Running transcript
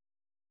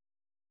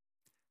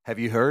Have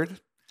you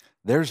heard?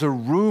 There's a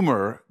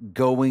rumor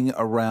going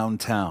around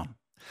town.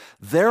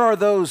 There are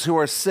those who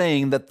are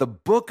saying that the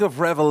book of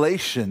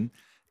Revelation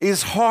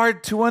is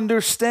hard to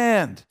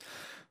understand.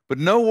 But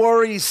no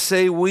worries,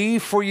 say we,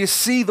 for you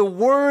see, the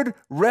word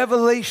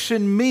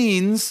revelation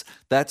means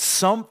that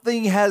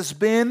something has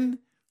been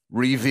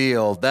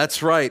revealed.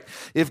 That's right.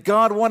 If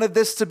God wanted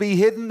this to be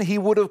hidden, he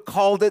would have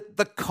called it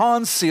the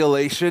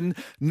concealation,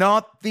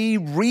 not the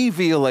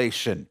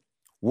revelation.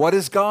 What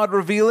is God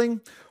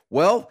revealing?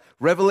 Well,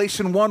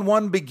 Revelation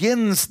 1:1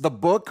 begins the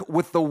book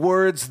with the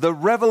words, the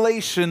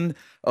revelation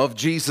of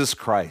Jesus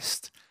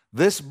Christ.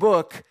 This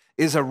book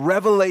is a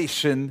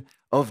revelation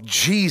of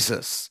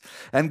Jesus.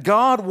 And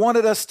God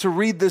wanted us to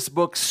read this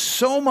book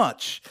so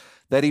much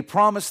that he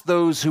promised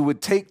those who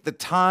would take the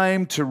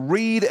time to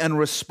read and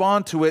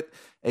respond to it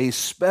a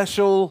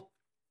special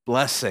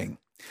blessing.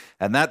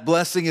 And that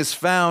blessing is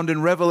found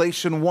in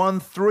Revelation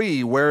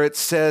 1:3, where it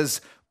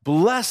says,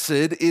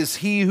 "Blessed is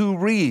he who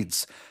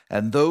reads,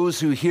 and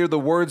those who hear the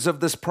words of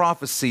this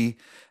prophecy,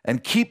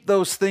 and keep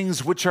those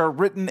things which are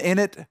written in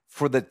it,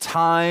 for the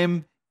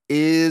time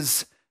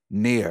is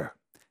near."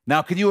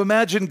 Now, can you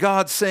imagine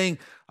God saying,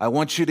 I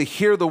want you to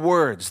hear the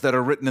words that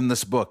are written in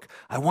this book.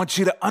 I want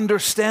you to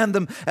understand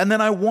them, and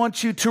then I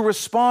want you to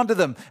respond to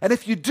them. And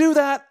if you do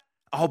that,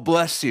 I'll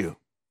bless you.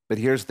 But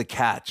here's the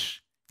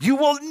catch. You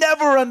will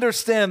never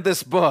understand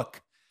this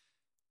book.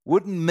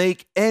 Wouldn't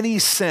make any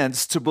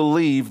sense to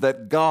believe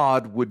that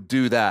God would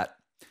do that.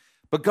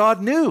 But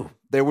God knew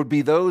there would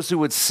be those who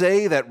would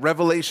say that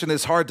Revelation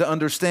is hard to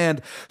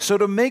understand. So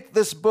to make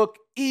this book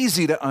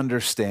easy to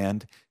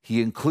understand,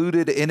 he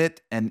included in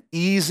it an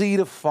easy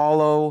to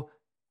follow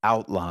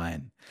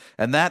outline.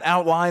 And that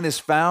outline is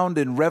found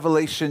in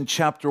Revelation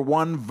chapter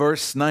 1,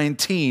 verse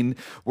 19,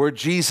 where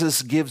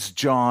Jesus gives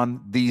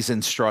John these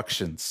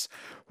instructions.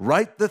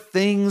 Write the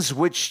things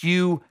which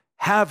you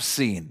have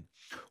seen.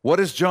 What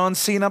has John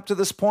seen up to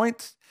this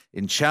point?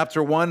 In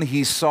chapter 1,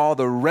 he saw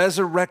the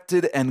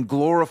resurrected and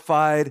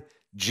glorified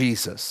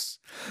Jesus.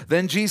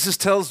 Then Jesus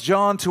tells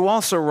John to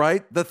also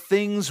write the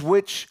things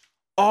which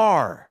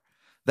are.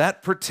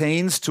 That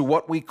pertains to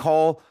what we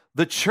call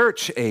the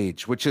church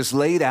age, which is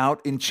laid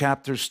out in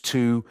chapters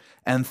 2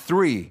 and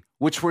 3,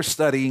 which we're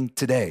studying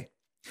today.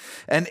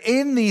 And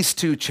in these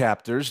two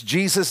chapters,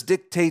 Jesus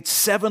dictates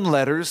 7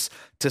 letters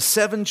to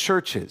 7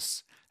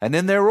 churches. And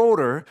in their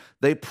order,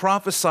 they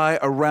prophesy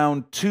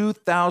around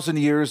 2,000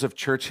 years of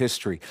church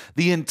history,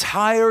 the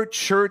entire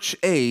church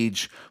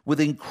age with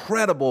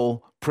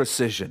incredible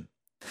precision.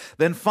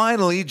 Then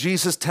finally,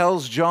 Jesus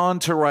tells John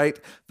to write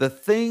the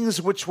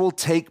things which will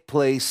take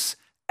place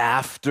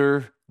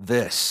after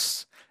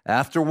this.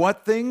 After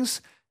what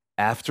things?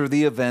 After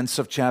the events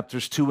of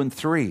chapters 2 and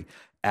 3,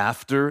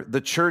 after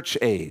the church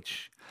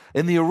age.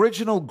 In the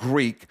original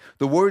Greek,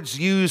 the words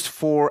used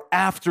for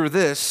after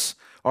this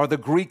are the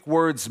Greek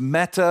words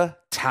meta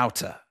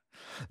tauta.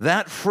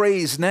 That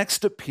phrase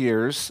next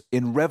appears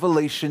in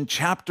Revelation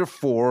chapter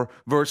 4,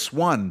 verse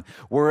 1,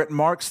 where it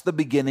marks the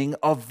beginning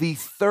of the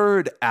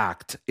 3rd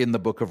act in the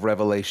book of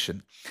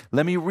Revelation.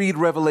 Let me read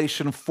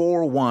Revelation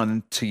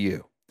 4:1 to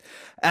you.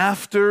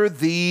 After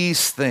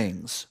these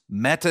things,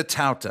 meta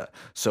tauta,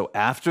 so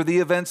after the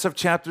events of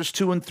chapters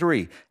 2 and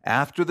 3,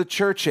 after the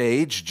church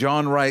age,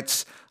 John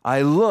writes,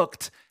 I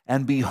looked,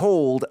 and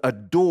behold, a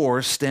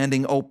door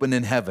standing open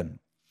in heaven.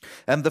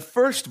 And the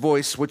first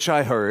voice which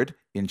I heard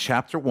in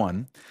chapter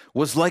 1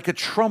 was like a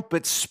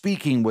trumpet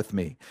speaking with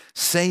me,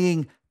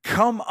 saying,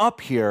 Come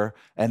up here,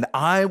 and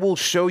I will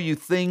show you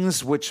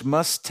things which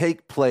must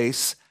take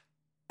place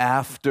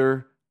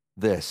after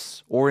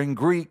this, or in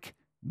Greek,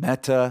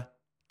 meta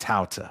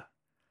tauta.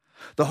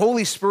 The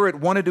Holy Spirit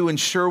wanted to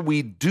ensure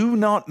we do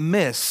not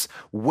miss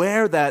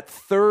where that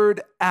 3rd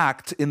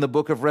act in the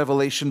book of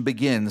Revelation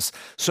begins.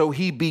 So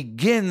he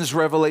begins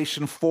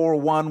Revelation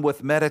 4:1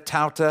 with meta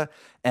tauta,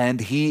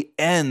 and he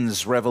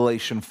ends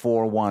Revelation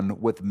 4:1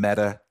 with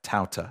meta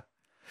tauta.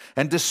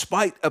 And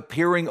despite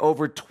appearing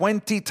over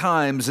 20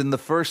 times in the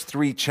first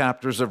 3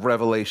 chapters of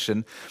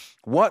Revelation,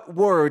 what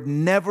word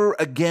never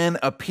again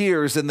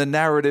appears in the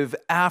narrative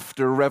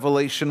after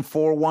Revelation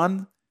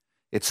 4:1?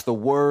 It's the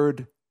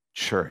word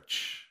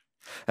church.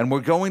 And we're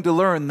going to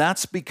learn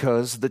that's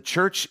because the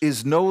church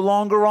is no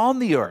longer on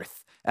the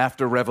earth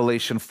after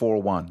Revelation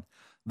 4:1.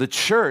 The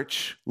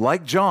church,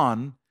 like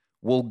John,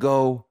 will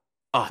go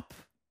up.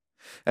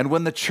 And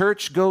when the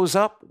church goes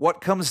up, what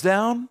comes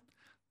down?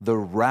 The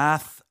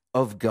wrath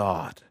of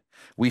God.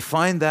 We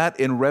find that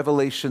in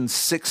Revelation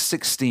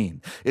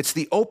 6:16. It's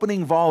the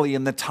opening volley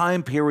in the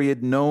time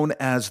period known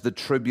as the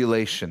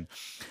tribulation.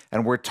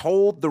 And we're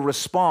told the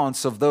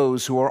response of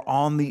those who are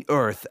on the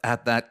earth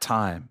at that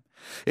time.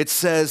 It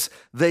says,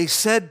 They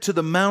said to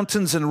the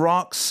mountains and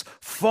rocks,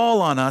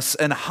 Fall on us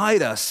and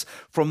hide us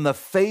from the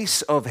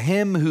face of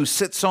him who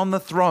sits on the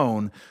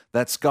throne,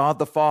 that's God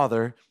the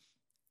Father,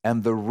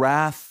 and the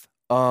wrath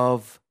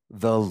of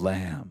the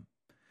Lamb.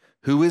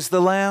 Who is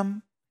the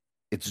Lamb?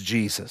 It's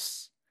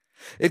Jesus.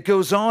 It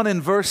goes on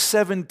in verse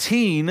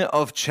 17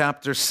 of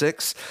chapter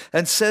 6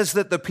 and says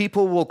that the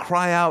people will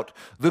cry out,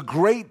 "The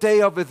great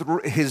day of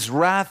his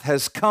wrath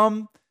has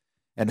come,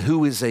 and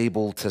who is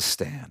able to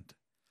stand?"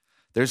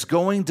 There's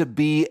going to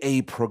be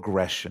a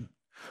progression.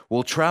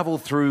 We'll travel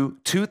through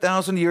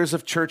 2,000 years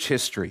of church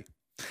history.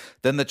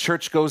 Then the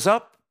church goes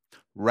up,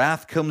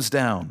 wrath comes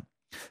down.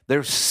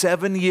 There's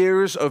 7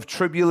 years of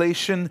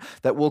tribulation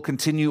that will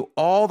continue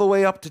all the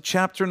way up to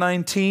chapter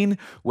 19,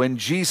 when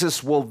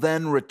Jesus will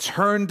then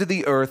return to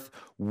the earth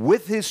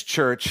with his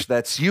church,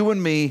 that's you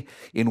and me,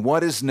 in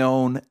what is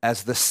known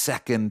as the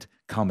second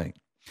coming.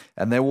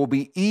 And there will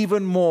be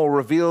even more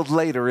revealed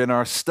later in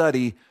our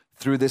study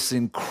through this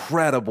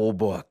incredible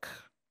book.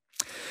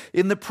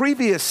 In the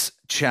previous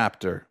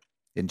chapter,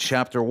 in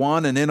chapter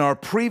 1, and in our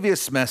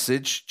previous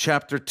message,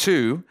 chapter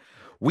 2,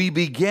 we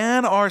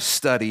began our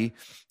study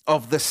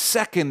of the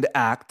second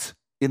act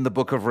in the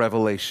book of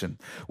Revelation,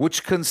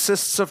 which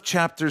consists of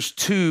chapters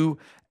 2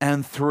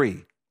 and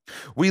 3.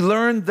 We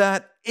learned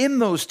that in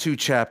those 2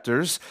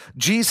 chapters,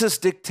 Jesus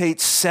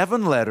dictates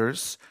 7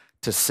 letters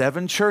to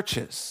 7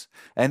 churches,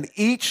 and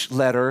each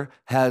letter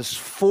has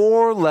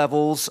 4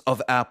 levels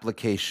of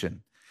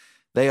application.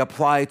 They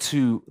apply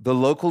to the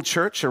local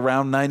church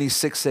around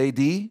 96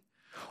 AD,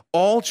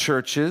 all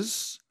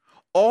churches,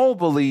 all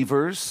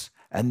believers,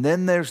 and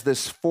then there's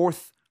this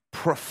 4th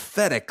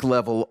prophetic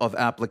level of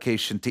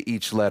application to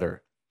each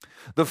letter.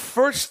 The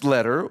first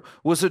letter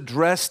was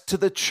addressed to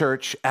the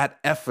church at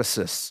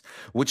Ephesus,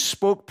 which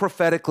spoke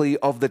prophetically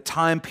of the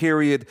time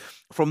period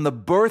from the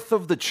birth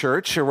of the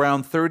church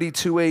around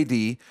 32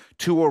 AD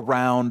to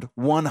around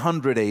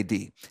 100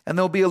 AD. And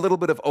there'll be a little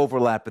bit of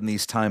overlap in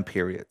these time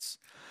periods.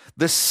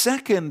 The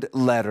second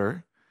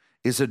letter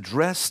is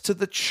addressed to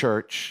the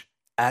church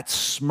at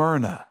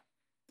Smyrna.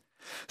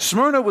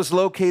 Smyrna was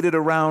located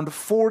around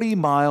 40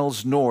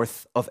 miles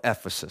north of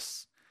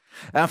Ephesus.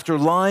 After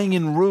lying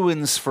in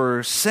ruins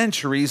for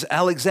centuries,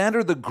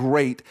 Alexander the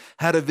Great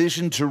had a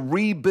vision to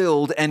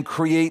rebuild and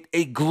create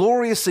a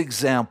glorious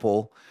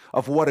example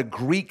of what a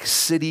Greek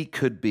city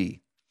could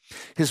be.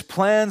 His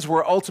plans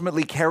were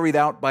ultimately carried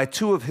out by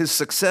 2 of his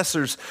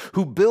successors,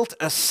 who built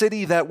a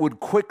city that would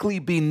quickly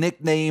be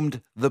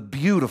nicknamed the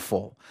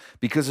Beautiful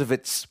because of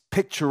its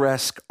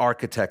picturesque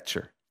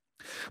architecture.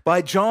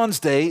 By John's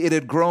day, it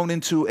had grown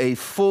into a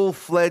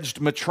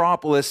full-fledged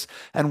metropolis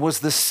and was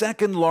the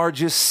second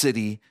largest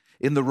city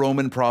in the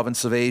Roman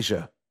province of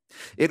Asia.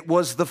 It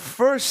was the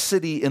first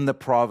city in the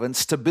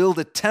province to build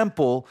a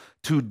temple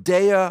to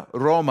Dea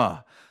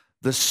Roma,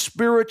 the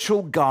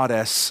spiritual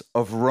goddess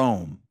of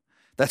Rome.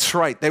 That's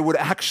right, they would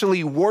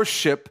actually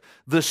worship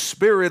the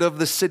spirit of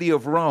the city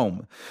of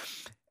Rome.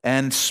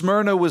 And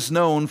Smyrna was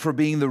known for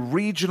being the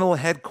regional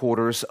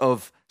headquarters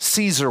of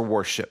Caesar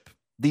worship,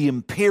 the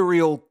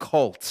imperial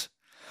cult.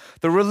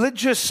 The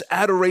religious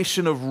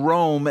adoration of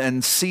Rome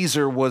and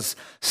Caesar was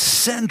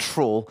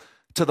central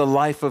to the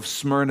life of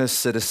Smyrna's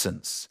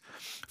citizens.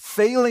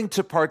 Failing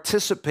to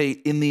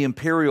participate in the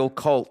imperial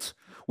cult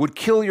would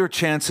kill your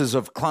chances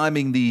of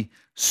climbing the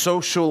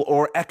social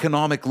or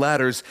economic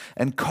ladders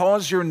and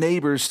cause your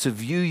neighbors to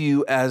view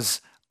you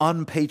as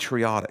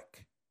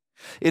unpatriotic.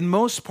 In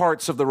most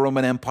parts of the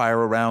Roman Empire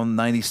around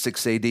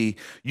 96 AD,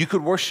 you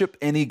could worship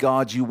any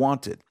god you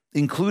wanted,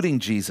 including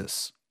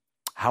Jesus.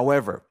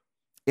 However,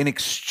 in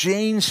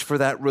exchange for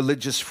that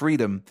religious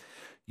freedom,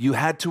 you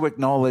had to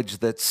acknowledge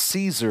that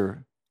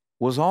Caesar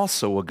was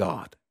also a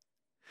god.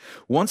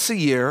 Once a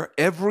year,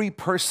 every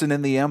person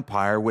in the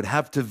empire would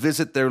have to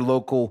visit their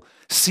local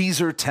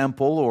Caesar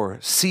temple or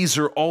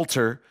Caesar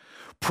altar,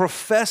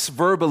 profess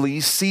verbally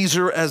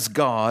Caesar as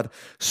God,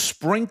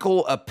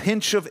 sprinkle a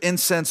pinch of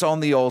incense on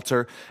the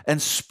altar,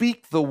 and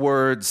speak the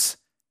words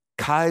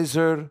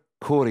Kaiser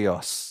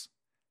Kurios,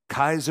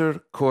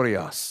 Kaiser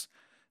Kurios,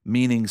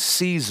 meaning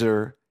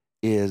Caesar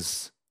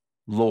is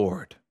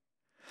Lord.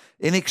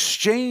 In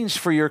exchange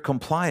for your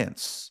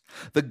compliance,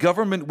 the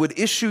government would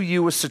issue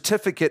you a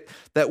certificate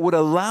that would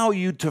allow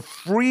you to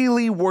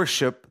freely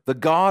worship the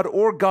god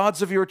or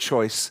gods of your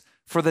choice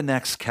for the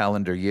next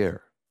calendar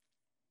year.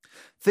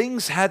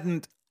 Things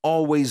hadn't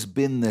always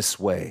been this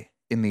way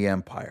in the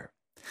empire.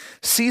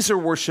 Caesar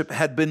worship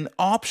had been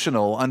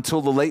optional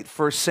until the late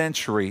 1st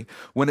century,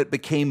 when it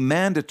became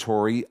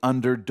mandatory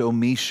under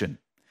Domitian.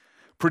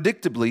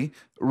 Predictably,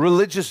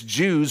 religious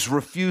Jews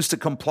refused to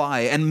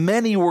comply, and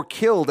many were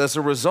killed as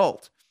a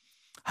result.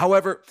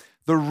 However,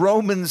 the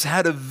Romans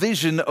had a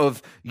vision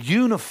of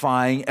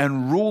unifying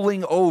and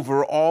ruling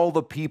over all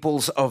the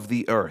peoples of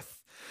the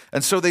earth.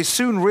 And so they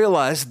soon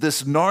realized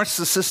this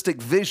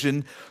narcissistic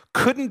vision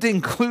couldn't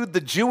include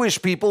the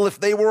Jewish people if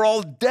they were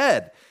all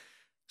dead.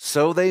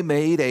 So they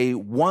made a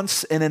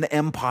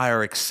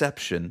once-in-an-empire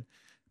exception,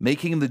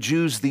 making the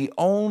Jews the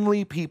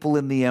only people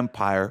in the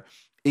empire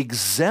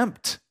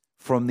exempt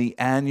from the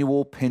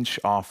annual pinch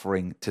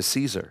offering to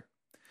Caesar.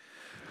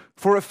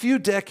 For a few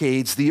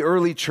decades, the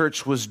early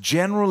church was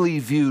generally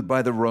viewed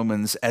by the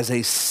Romans as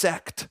a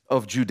sect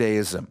of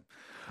Judaism,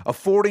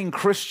 affording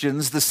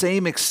Christians the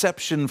same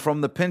exception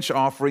from the pinch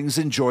offerings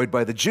enjoyed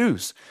by the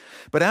Jews.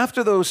 But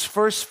after those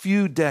first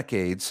few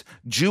decades,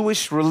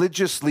 Jewish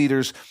religious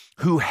leaders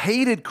who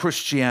hated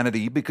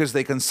Christianity because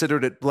they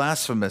considered it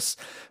blasphemous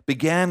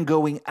began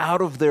going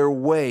out of their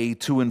way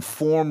to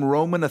inform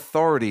Roman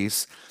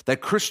authorities that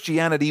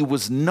Christianity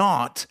was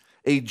not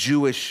a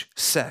Jewish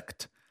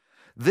sect.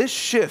 This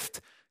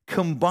shift,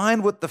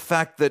 combined with the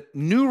fact that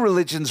new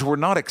religions were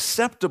not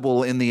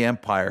acceptable in the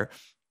empire,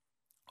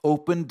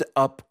 opened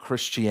up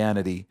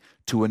Christianity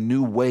to a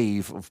new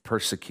wave of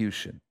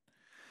persecution.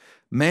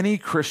 Many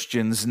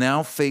Christians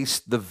now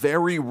faced the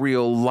very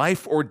real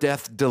life or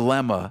death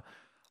dilemma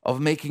of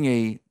making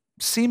a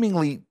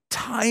seemingly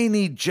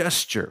tiny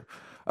gesture,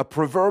 a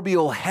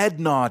proverbial head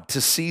nod to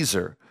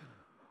Caesar,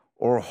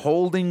 or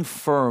holding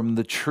firm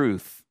the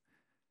truth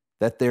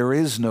that there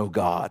is no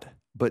God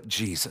but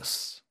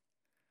Jesus.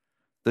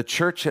 The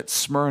church at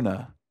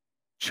Smyrna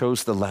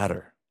chose the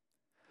latter.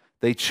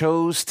 They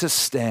chose to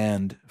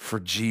stand for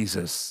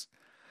Jesus,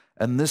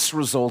 and this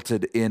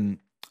resulted in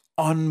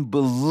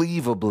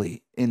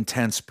unbelievably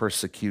intense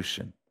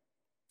persecution.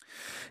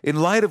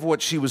 In light of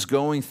what she was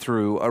going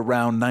through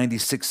around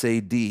 96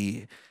 AD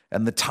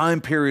and the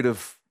time period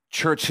of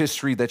church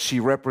history that she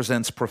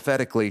represents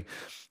prophetically,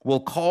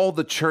 we'll call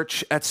the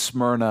church at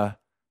Smyrna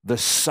the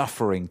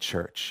suffering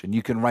church. And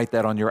you can write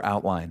that on your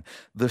outline,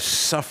 the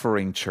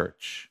suffering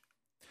church.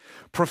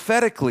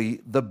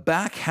 Prophetically, the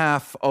back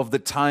half of the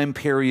time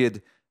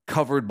period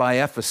covered by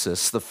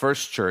Ephesus, the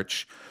first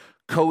church,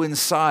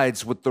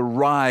 coincides with the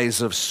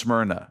rise of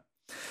Smyrna.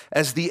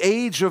 As the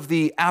age of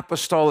the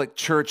apostolic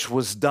church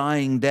was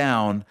dying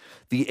down,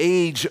 the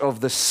age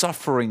of the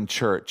suffering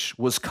church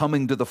was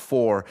coming to the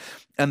fore,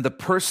 and the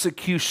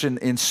persecution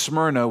in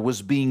Smyrna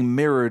was being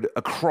mirrored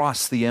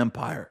across the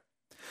empire.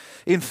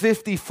 In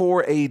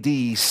 54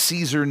 AD,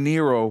 Caesar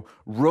Nero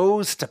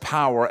rose to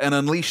power and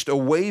unleashed a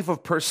wave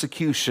of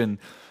persecution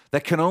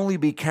that can only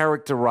be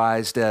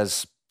characterized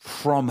as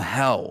from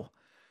hell,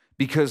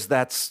 because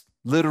that's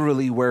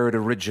literally where it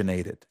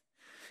originated.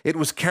 It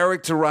was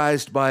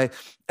characterized by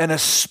an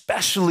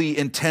especially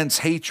intense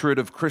hatred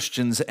of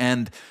Christians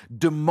and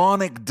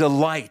demonic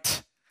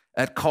delight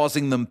at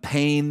causing them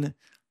pain,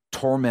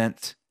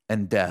 torment,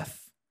 and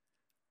death.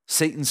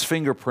 Satan's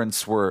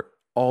fingerprints were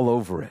all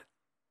over it.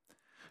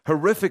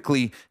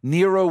 Horrifically,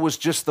 Nero was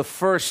just the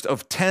first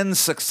of 10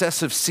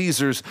 successive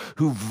Caesars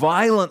who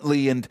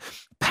violently and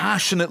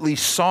passionately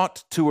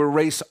sought to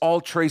erase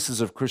all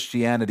traces of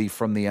Christianity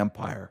from the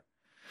empire.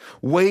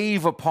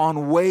 Wave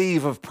upon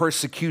wave of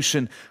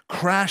persecution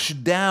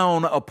crashed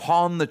down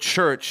upon the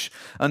church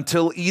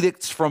until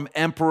edicts from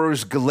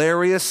emperors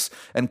Galerius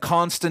and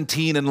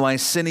Constantine and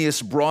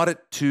Licinius brought it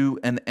to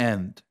an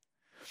end.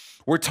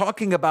 We're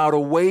talking about a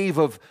wave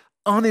of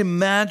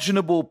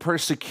unimaginable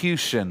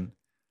persecution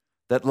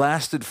that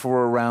lasted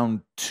for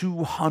around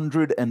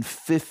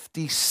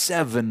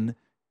 257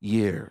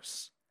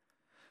 years.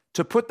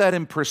 To put that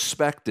in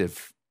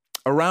perspective,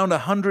 around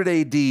 100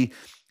 AD,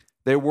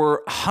 there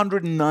were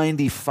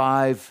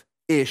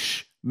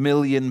 195-ish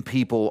million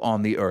people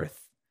on the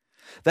earth.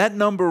 That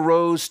number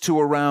rose to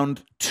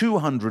around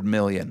 200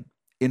 million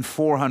in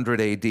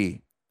 400 AD.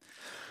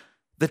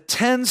 The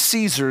 10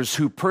 Caesars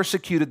who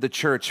persecuted the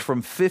church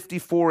from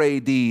 54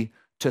 AD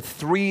to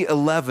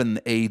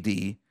 311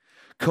 AD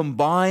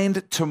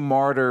combined to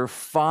martyr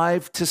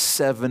 5 to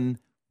 7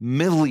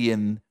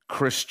 million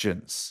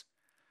Christians.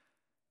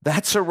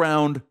 That's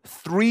around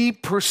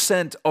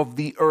 3% of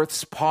the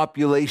earth's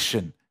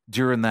population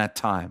during that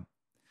time.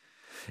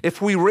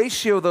 If we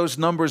ratio those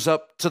numbers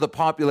up to the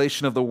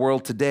population of the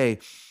world today,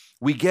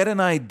 we get an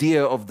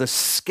idea of the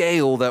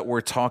scale that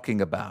we're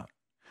talking about.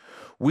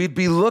 We'd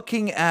be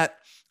looking at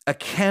a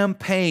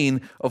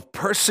campaign of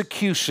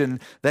persecution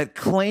that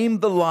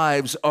claimed the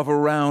lives of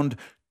around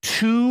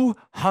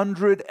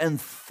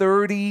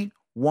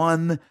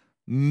 231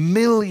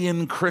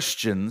 million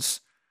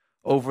Christians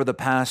over the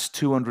past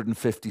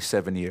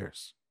 257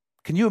 years.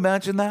 Can you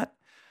imagine that?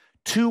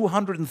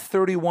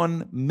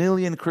 231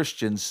 million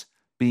Christians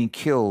being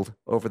killed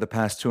over the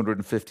past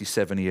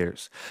 257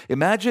 years.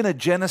 Imagine a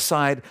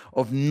genocide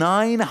of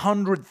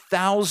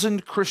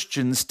 900,000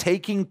 Christians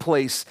taking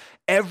place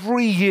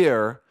every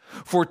year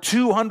for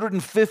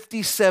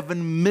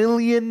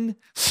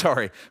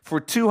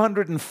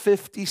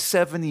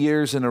 257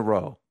 years in a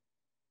row.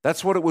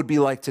 That's what it would be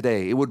like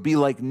today. It would be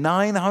like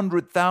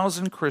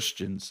 900,000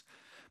 Christians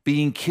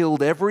being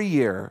killed every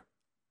year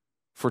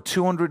for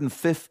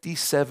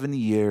 257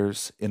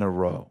 years in a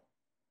row.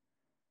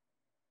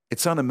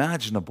 It's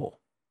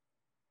unimaginable.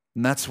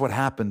 And that's what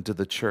happened to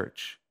the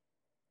church.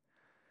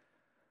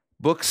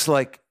 Books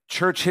like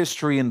Church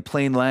History in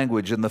Plain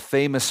Language and the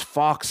famous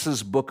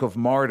Fox's Book of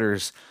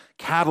Martyrs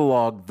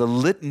catalog the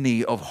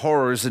litany of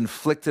horrors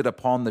inflicted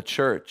upon the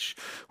church,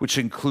 which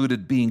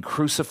included being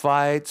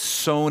crucified,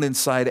 sewn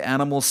inside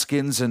animal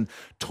skins, and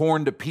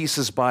torn to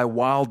pieces by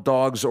wild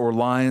dogs or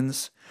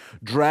lions,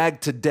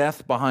 dragged to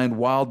death behind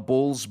wild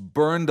bulls,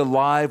 burned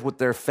alive with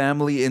their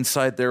family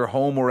inside their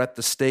home or at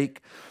the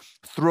stake,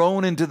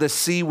 thrown into the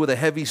sea with a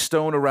heavy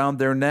stone around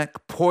their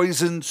neck,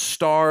 poisoned,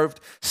 starved,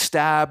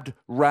 stabbed,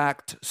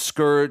 racked,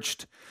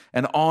 scourged,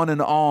 and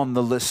on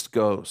the list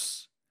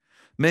goes.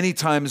 Many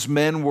times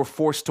men were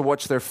forced to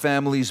watch their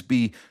families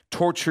be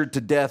tortured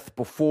to death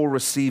before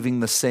receiving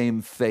the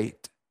same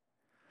fate.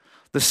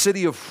 The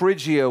city of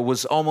Phrygia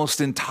was almost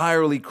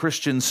entirely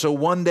Christian, so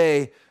one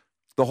day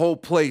the whole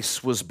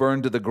place was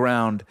burned to the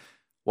ground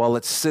while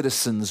its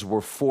citizens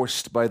were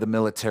forced by the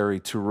military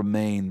to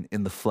remain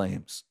in the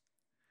flames.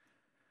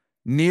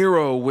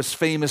 Nero was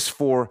famous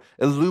for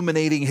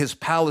illuminating his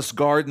palace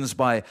gardens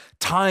by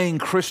tying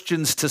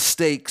Christians to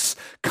stakes,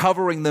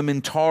 covering them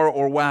in tar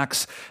or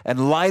wax,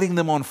 and lighting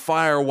them on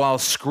fire while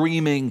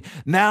screaming,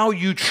 "Now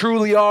you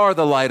truly are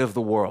the light of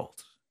the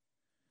world."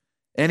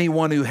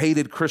 Anyone who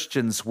hated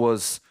Christians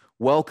was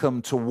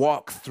welcome to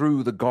walk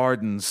through the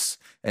gardens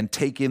and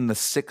take in the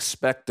sick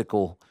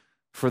spectacle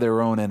for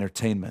their own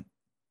entertainment.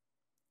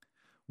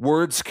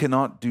 Words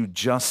cannot do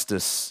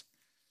justice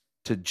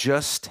to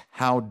just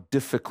how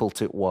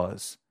difficult it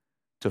was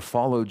to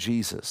follow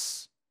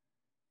Jesus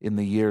in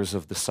the years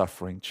of the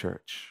suffering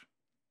church.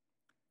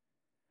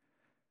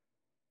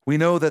 We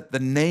know that the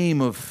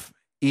name of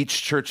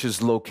each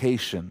church's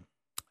location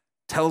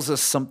tells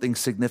us something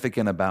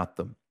significant about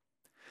them.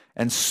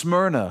 And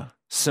Smyrna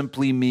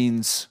simply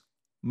means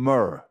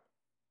myrrh.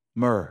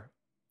 Myrrh.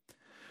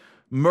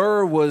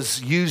 Myrrh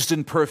was used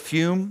in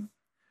perfume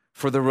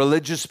for the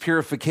religious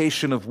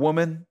purification of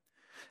women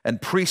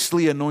and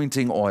priestly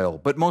anointing oil.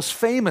 But most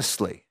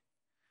famously,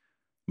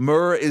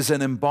 myrrh is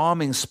an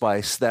embalming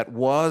spice that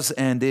was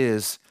and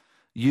is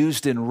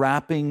used in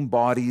wrapping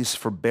bodies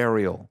for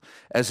burial,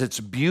 as its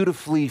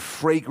beautifully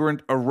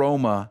fragrant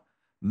aroma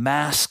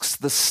masks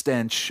the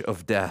stench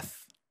of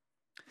death.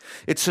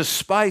 It's a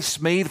spice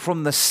made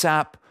from the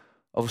sap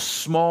of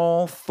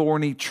small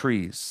thorny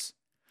trees.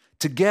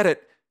 To get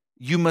it,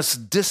 you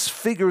must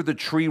disfigure the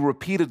tree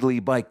repeatedly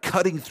by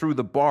cutting through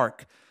the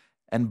bark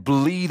and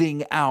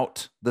bleeding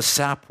out the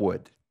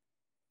sapwood.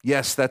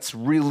 Yes, that's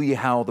really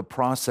how the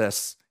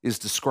process is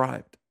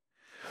described.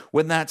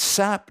 When that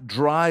sap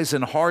dries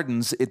and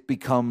hardens, it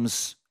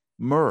becomes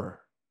myrrh.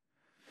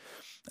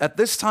 At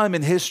this time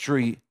in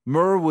history,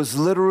 myrrh was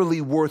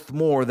literally worth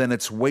more than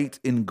its weight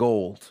in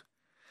gold.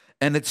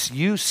 And its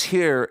use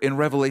here in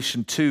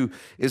Revelation 2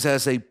 is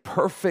as a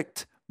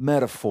perfect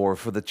metaphor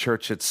for the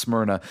church at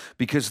Smyrna,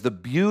 because the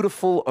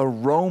beautiful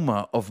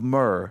aroma of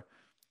myrrh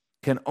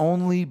can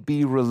only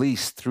be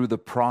released through the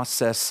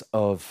process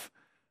of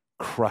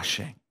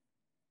crushing.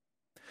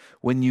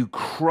 When you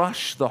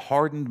crush the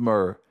hardened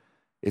myrrh,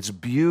 its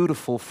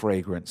beautiful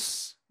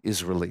fragrance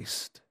is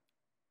released.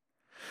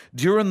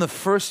 During the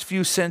first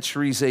few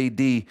centuries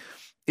AD,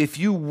 if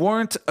you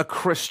weren't a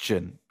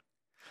Christian,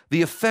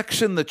 the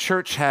affection the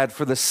church had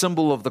for the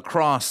symbol of the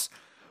cross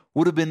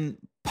would have been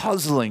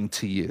puzzling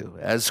to you,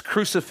 as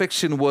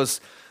crucifixion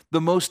was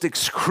the most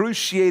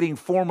excruciating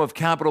form of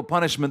capital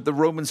punishment the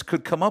Romans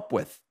could come up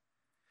with.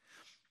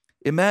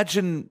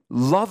 Imagine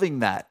loving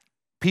that.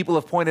 People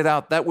have pointed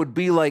out that would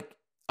be like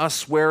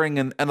us wearing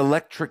an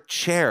electric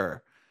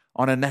chair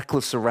on a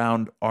necklace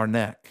around our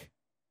neck.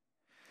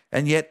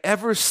 And yet,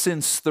 ever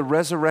since the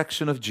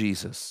resurrection of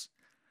Jesus,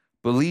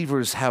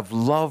 believers have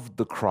loved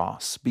the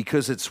cross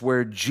because it's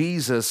where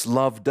Jesus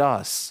loved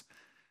us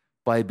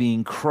by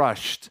being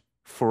crushed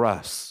for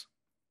us.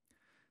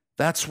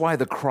 That's why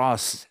the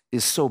cross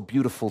is so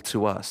beautiful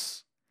to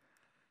us.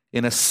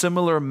 In a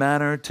similar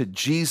manner to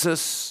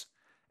Jesus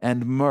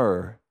and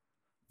myrrh,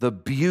 the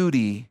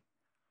beauty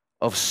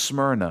of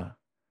Smyrna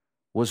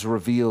was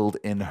revealed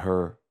in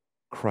her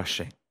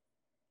crushing.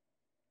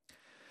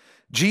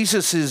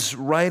 Jesus is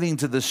writing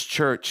to this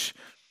church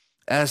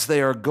as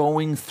they are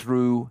going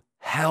through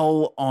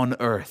hell on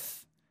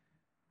earth.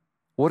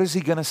 What is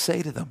he going to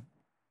say to them?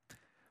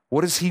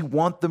 What does he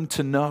want them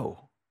to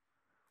know?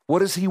 What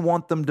does he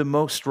want them to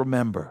most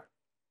remember?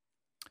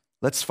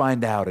 Let's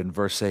find out in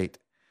verse 8.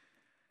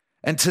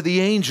 And to the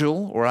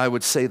angel, or I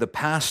would say the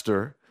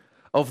pastor,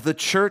 of the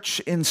church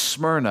in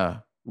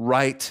Smyrna,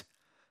 write,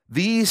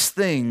 these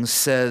things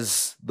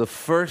says the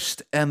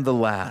first and the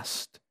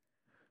last,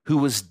 who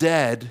was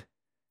dead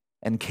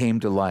and came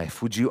to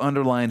life. Would you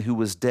underline who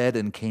was dead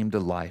and came to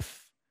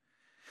life?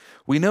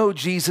 We know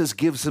Jesus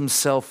gives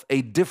himself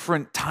a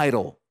different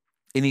title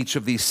in each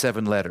of these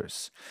 7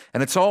 letters,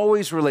 and it's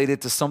always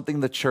related to something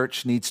the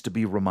church needs to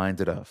be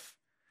reminded of.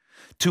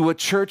 To a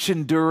church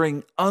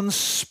enduring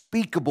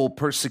unspeakable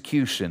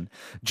persecution,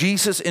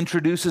 Jesus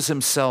introduces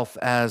himself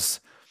as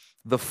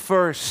the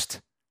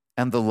first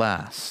and the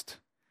last.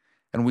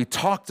 And we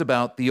talked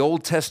about the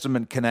Old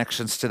Testament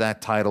connections to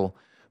that title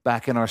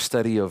back in our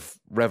study of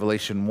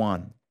Revelation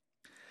 1.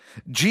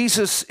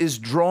 Jesus is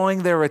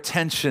drawing their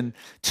attention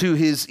to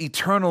his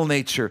eternal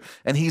nature,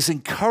 and he's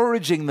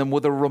encouraging them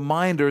with a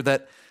reminder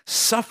that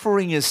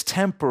suffering is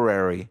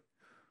temporary,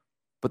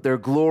 but their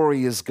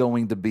glory is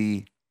going to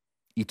be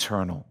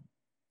eternal.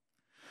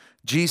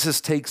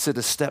 Jesus takes it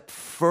a step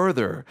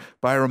further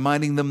by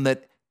reminding them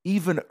that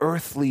even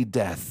earthly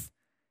death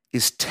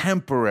is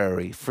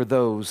temporary for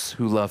those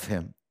who love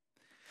him.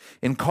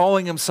 In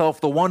calling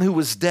himself the one who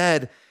was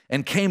dead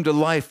and came to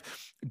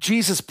life,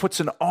 Jesus puts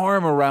an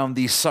arm around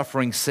these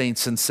suffering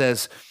saints and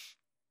says,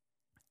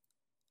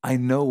 I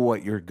know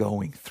what you're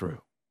going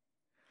through.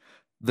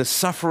 The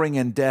suffering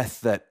and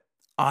death that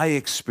I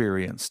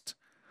experienced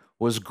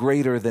was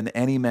greater than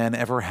any man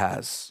ever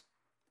has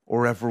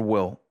or ever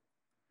will.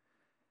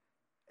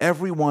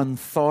 Everyone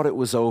thought it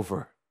was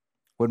over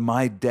when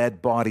my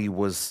dead body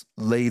was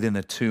laid in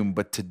a tomb,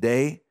 but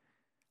today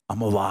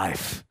I'm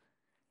alive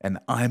and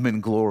I'm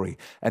in glory.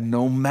 And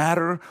no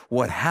matter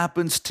what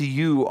happens to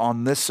you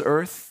on this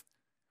earth,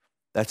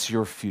 that's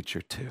your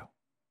future too.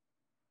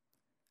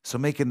 So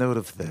make a note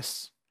of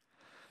this.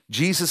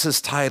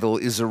 Jesus' title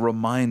is a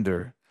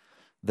reminder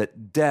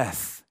that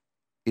death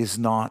is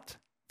not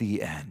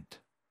the end.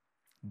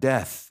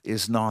 Death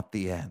is not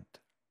the end.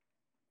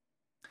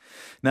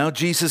 Now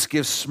Jesus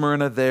gives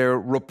Smyrna their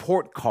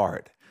report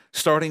card,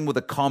 starting with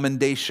a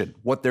commendation,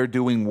 what they're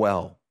doing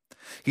well.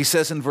 He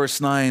says in verse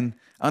 9,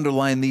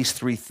 underline these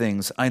three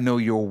things: I know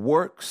your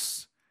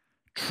works,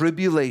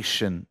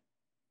 tribulation,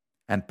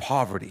 and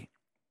poverty.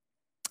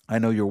 I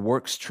know your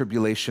works,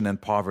 tribulation,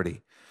 and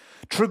poverty.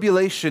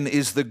 Tribulation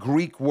is the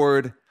Greek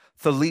word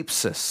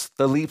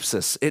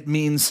thalepsis. It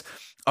means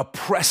a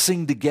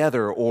pressing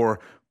together or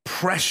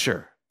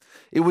pressure.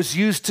 It was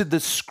used to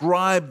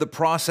describe the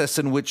process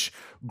in which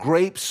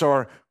grapes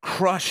are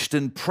crushed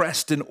and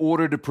pressed in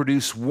order to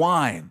produce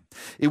wine.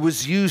 It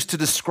was used to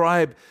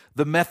describe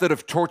the method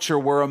of torture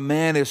where a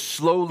man is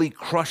slowly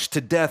crushed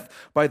to death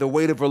by the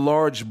weight of a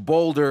large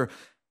boulder,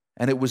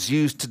 and it was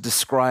used to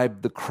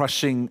describe the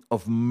crushing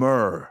of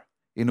myrrh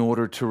in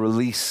order to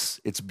release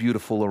its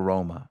beautiful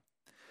aroma.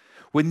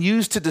 When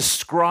used to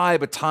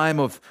describe a time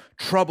of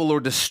trouble or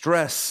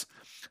distress,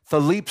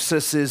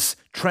 thalepsis is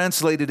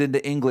translated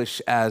into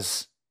English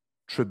as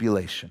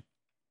tribulation.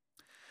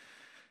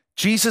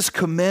 Jesus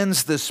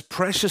commends this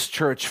precious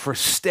church for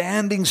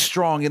standing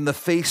strong in the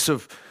face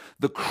of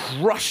the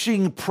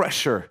crushing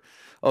pressure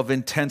of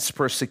intense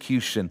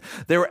persecution.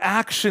 Their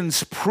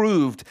actions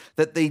proved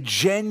that they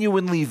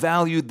genuinely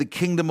valued the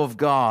kingdom of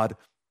God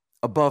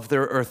above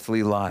their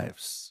earthly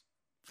lives.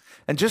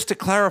 And just to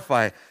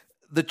clarify,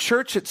 the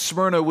church at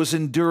Smyrna was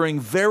enduring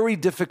very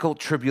difficult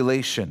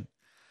tribulation,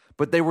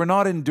 but they were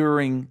not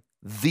enduring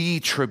the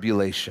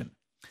tribulation.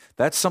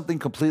 That's something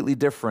completely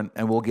different,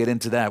 and we'll get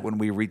into that when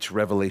we reach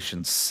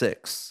Revelation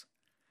 6.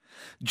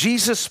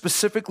 Jesus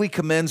specifically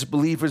commends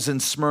believers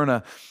in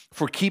Smyrna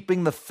for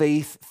keeping the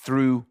faith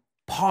through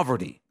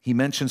poverty. He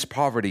mentions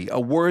poverty, a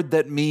word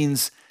that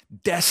means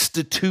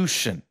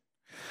destitution.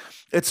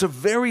 It's a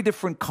very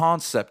different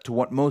concept to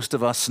what most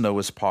of us know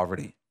as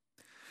poverty.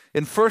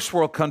 In first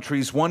world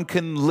countries, one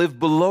can live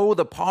below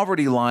the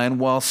poverty line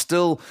while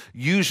still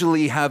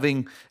usually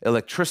having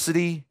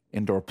electricity,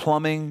 indoor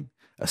plumbing,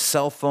 a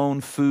cell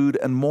phone, food,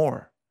 and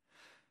more.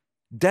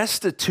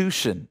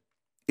 Destitution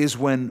is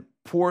when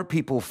poor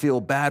people feel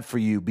bad for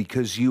you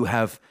because you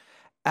have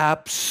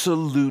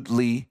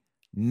absolutely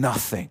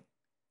nothing.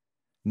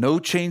 No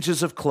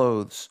changes of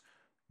clothes,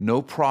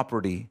 no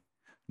property,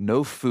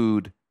 no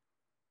food,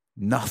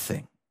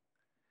 nothing.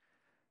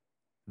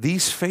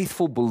 These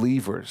faithful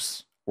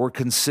believers were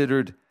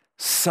considered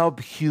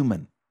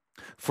subhuman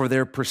for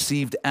their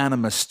perceived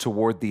animus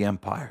toward the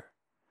empire.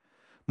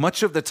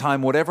 Much of the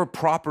time, whatever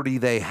property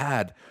they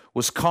had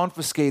was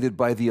confiscated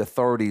by the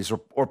authorities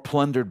or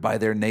plundered by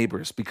their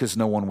neighbors because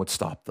no one would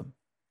stop them.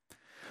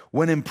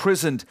 When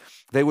imprisoned,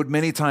 they would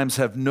many times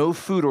have no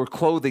food or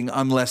clothing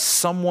unless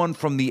someone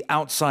from the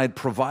outside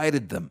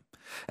provided them.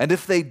 And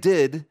if they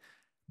did,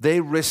 they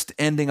risked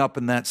ending up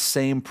in that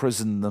same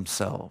prison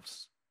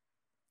themselves.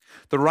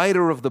 The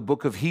writer of the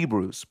book of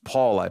Hebrews,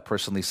 Paul, I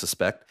personally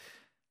suspect,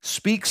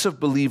 speaks of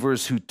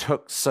believers who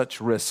took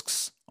such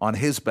risks on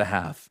his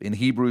behalf. In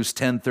Hebrews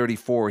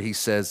 10:34, he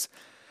says,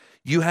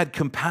 "You had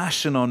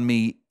compassion on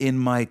me in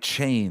my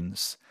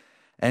chains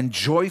and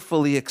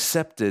joyfully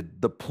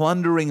accepted the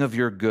plundering of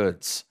your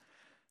goods,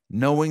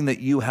 knowing that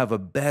you have a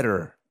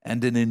better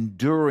and an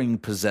enduring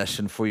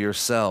possession for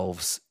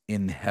yourselves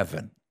in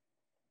heaven."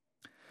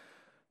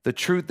 The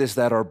truth is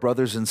that our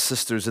brothers and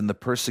sisters in the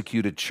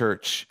persecuted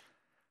church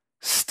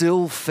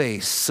still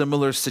face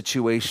similar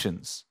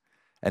situations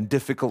and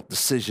difficult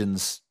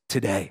decisions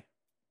today.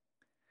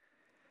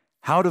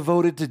 How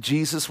devoted to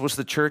Jesus was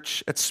the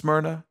church at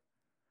Smyrna?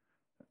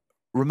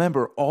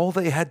 Remember, all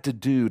they had to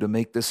do to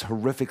make this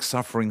horrific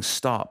suffering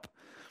stop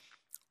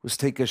was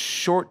take a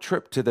short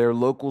trip to their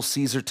local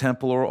Caesar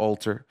temple or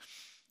altar,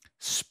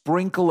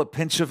 sprinkle a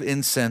pinch of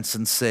incense,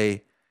 and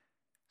say,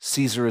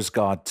 "Caesar is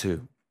God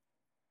too."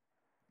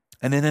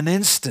 And in an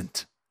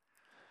instant,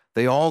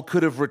 they all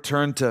could have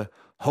returned to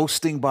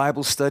hosting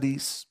Bible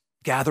studies,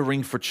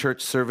 gathering for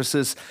church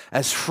services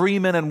as free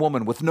men and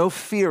women with no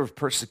fear of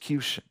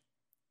persecution.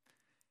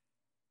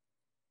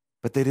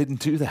 But they didn't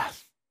do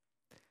that.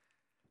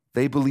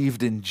 They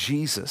believed in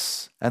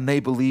Jesus, and they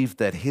believed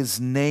that his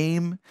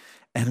name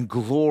and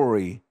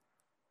glory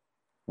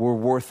were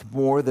worth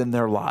more than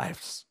their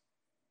lives.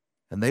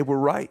 And they were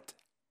right.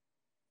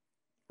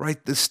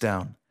 Write this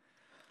down.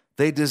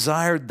 They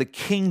desired the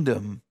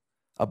kingdom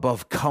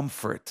above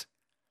comfort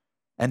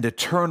and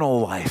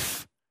eternal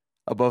life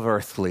above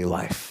earthly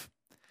life.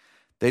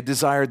 They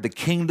desired the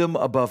kingdom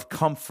above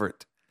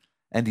comfort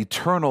and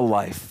eternal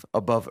life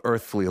above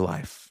earthly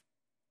life.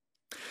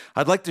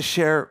 I'd like to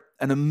share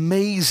an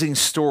amazing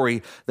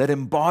story that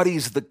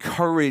embodies the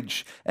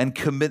courage and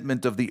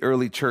commitment of the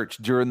early church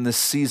during this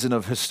season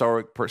of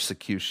historic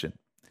persecution.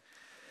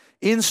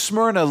 In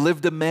Smyrna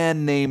lived a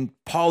man named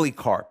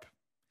Polycarp.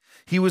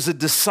 He was a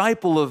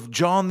disciple of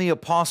John the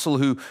Apostle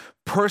who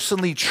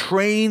personally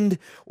trained,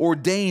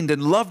 ordained,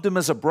 and loved him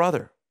as a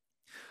brother.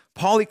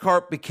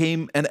 Polycarp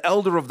became an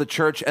elder of the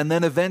church and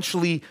then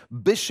eventually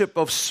bishop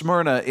of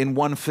Smyrna in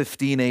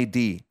 115 AD.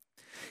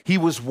 He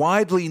was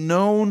widely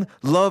known,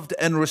 loved,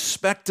 and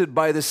respected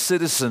by the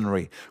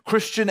citizenry,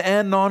 Christian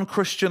and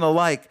non-Christian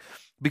alike,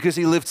 because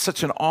he lived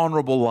such an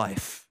honorable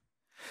life.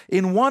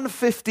 In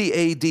 150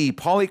 AD,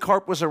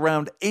 Polycarp was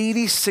around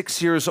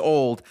 86 years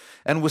old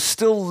and was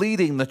still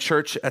leading the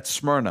church at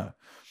Smyrna.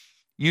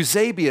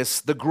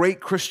 Eusebius, the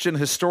great Christian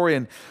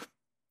historian,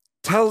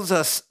 tells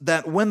us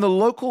that when the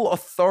local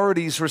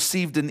authorities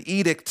received an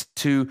edict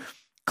to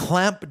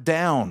clamp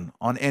down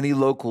on any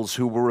locals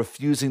who were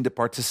refusing to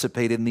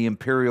participate in the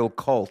imperial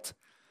cult,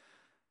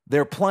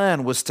 their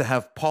plan was to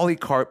have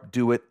Polycarp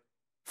do it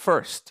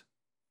first.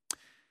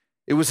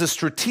 It was a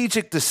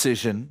strategic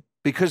decision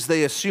because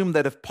they assumed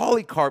that if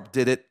Polycarp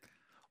did it,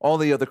 all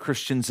the other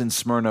Christians in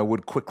Smyrna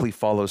would quickly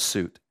follow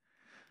suit.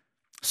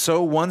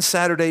 So one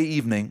Saturday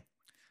evening,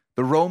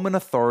 the Roman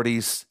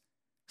authorities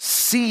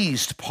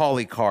seized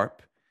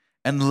Polycarp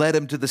and led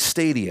him to the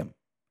stadium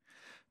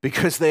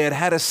because they had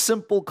had a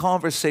simple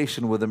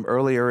conversation with him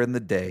earlier in the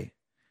day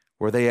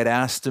where they had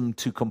asked him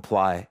to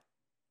comply,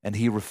 and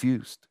he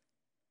refused.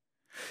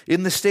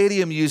 In the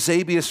stadium,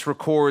 Eusebius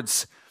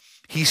records,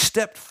 he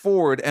stepped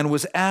forward and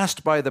was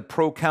asked by the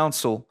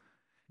proconsul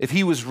if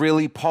he was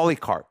really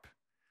Polycarp.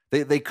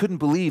 They couldn't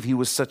believe he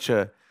was such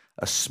a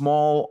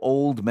small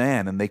old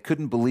man, and they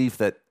couldn't believe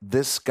that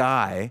this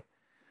guy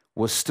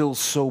was still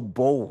so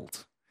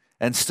bold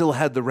and still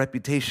had the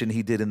reputation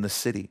he did in the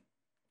city.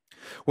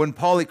 When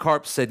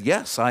Polycarp said,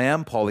 "Yes, I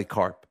am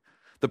Polycarp,"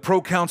 the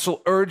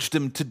proconsul urged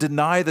him to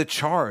deny the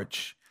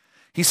charge.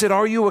 He said,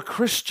 "Are you a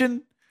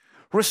Christian?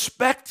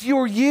 Respect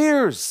your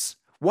years.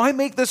 Why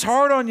make this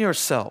hard on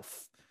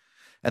yourself?"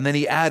 And then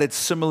he added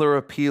similar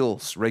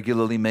appeals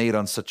regularly made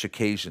on such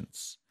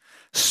occasions.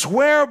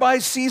 "Swear by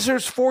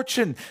Caesar's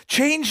fortune.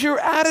 Change your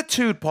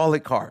attitude,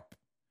 Polycarp."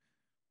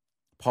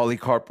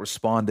 Polycarp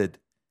responded,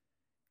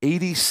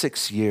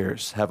 86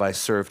 years have I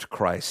served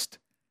Christ,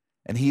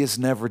 and he has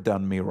never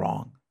done me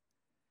wrong.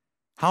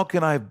 How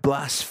can I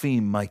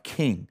blaspheme my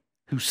king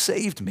who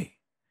saved me?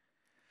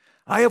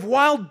 I have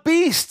wild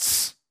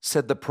beasts,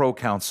 said the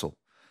proconsul.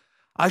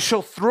 I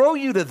shall throw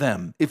you to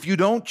them if you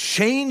don't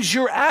change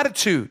your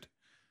attitude.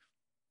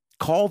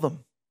 Call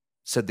them,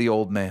 said the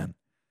old man.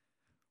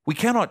 We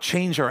cannot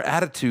change our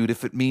attitude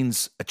if it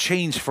means a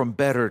change from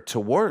better to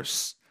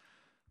worse,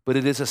 but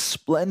it is a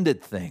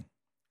splendid thing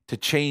to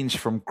change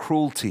from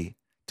cruelty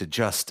to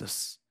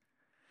justice.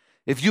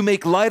 If you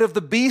make light of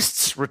the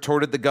beasts,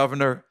 retorted the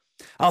governor,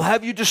 I'll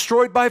have you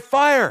destroyed by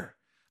fire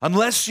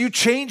unless you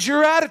change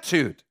your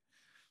attitude.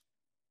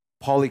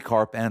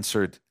 Polycarp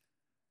answered,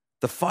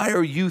 the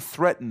fire you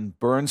threaten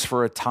burns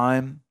for a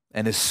time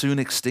and is soon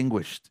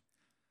extinguished.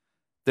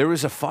 There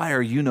is a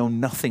fire you know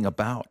nothing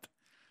about,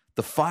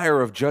 the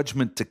fire of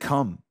judgment to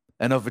come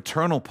and of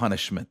eternal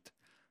punishment,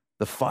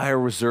 the fire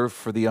reserved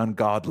for the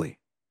ungodly.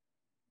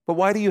 But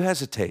why do you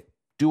hesitate?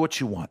 Do what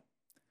you want.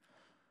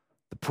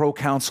 The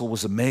proconsul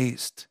was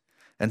amazed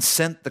and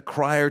sent the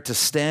crier to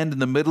stand in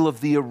the middle of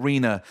the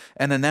arena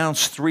and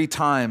announce 3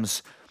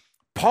 times,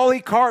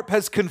 Polycarp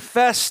has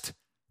confessed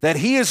that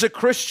he is a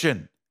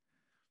Christian.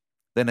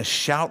 Then a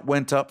shout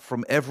went up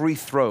from every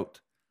throat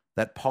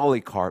that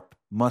Polycarp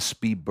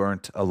must be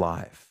burnt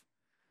alive.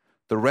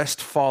 The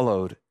rest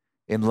followed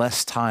in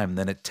less time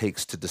than it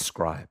takes to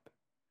describe.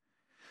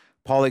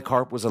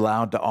 Polycarp was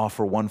allowed to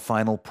offer one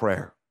final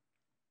prayer.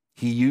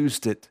 He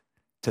used it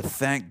to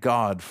thank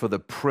God for the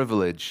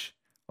privilege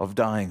of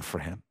dying for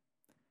him.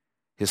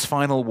 His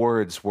final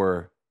words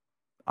were,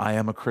 I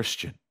am a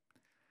Christian.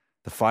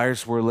 The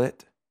fires were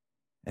lit,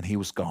 and he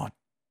was gone.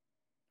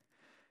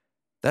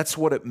 That's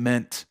what it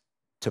meant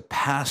to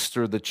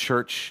pastor the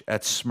church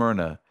at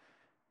Smyrna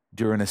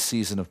during a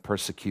season of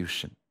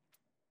persecution.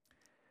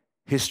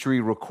 History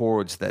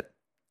records that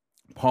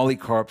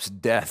Polycarp's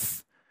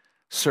death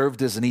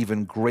served as an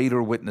even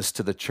greater witness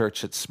to the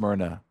church at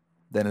Smyrna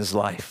than his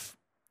life.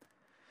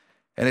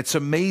 And it's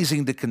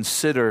amazing to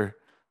consider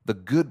the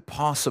good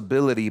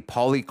possibility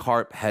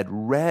Polycarp had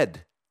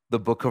read the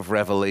book of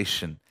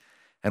Revelation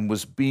and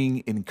was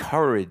being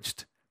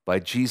encouraged by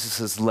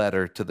Jesus'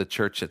 letter to the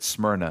church at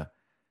Smyrna,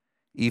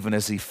 even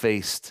as he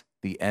faced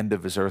the end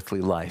of his earthly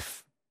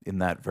life in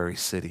that very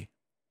city.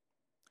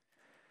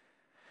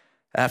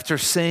 After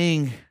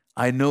saying,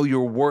 I know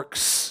your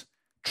works,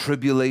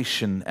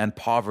 tribulation, and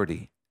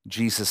poverty,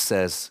 Jesus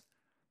says,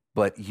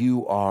 but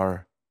you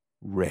are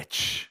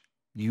rich.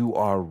 You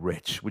are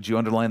rich. Would you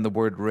underline the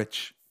word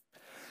rich?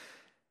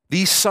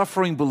 These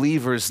suffering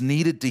believers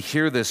needed to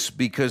hear this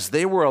because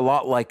they were a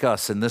lot like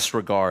us in this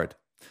regard.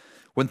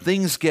 When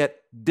things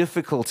get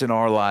difficult in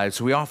our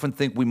lives, we often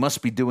think we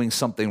must be doing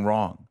something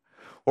wrong,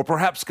 or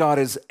perhaps God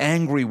is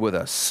angry with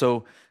us.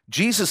 So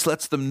Jesus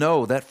lets them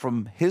know that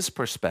from his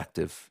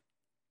perspective,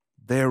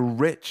 they're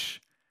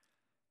rich,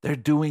 they're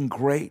doing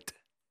great.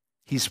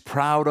 He's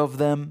proud of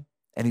them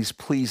and he's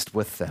pleased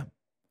with them.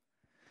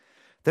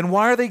 Then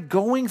why are they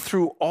going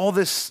through all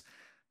this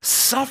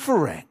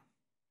suffering?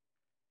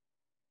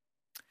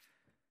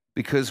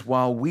 Because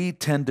while we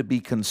tend to be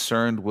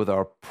concerned with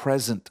our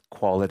present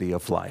quality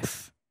of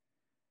life,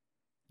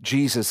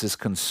 Jesus is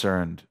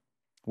concerned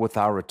with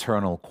our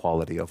eternal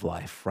quality of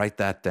life. Write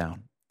that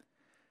down.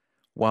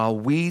 While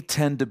we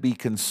tend to be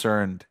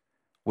concerned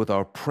with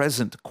our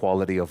present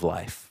quality of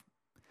life,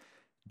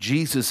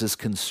 Jesus is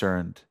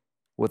concerned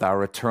with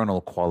our eternal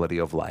quality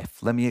of life.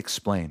 Let me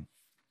explain.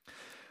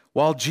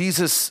 While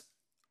Jesus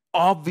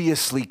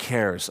obviously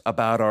cares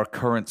about our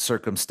current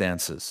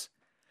circumstances,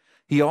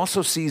 he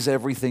also sees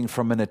everything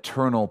from an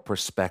eternal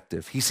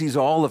perspective. He sees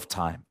all of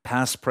time,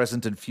 past,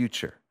 present, and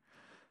future.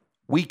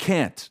 We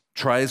can't,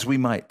 try as we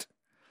might.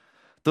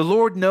 The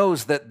Lord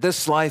knows that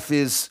this life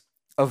is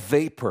a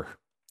vapor.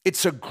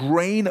 It's a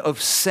grain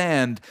of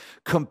sand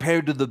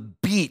compared to the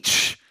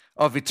beach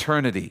of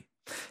eternity.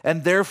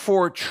 And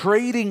therefore,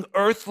 trading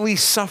earthly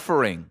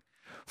suffering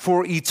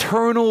for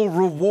eternal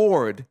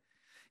reward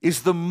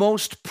is the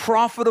most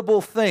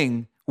profitable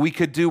thing we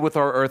could do with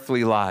our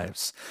earthly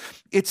lives.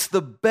 It's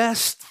the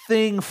best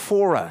thing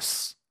for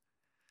us,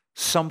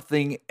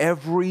 something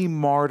every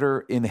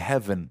martyr in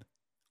heaven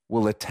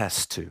will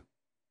attest to.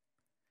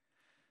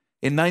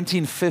 In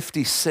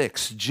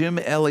 1956, Jim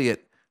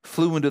Elliot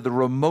flew into the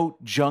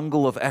remote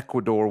jungle of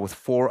Ecuador with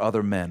 4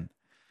 other men.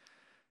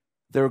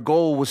 Their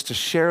goal was to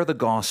share the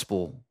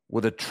gospel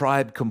with a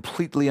tribe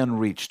completely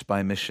unreached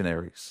by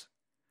missionaries.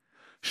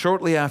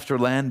 Shortly after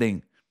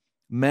landing,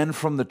 men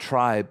from the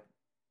tribe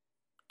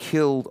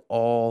killed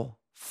all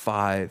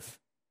 5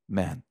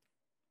 men.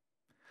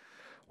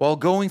 While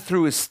going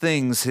through his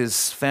things,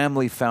 his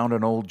family found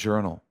an old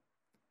journal.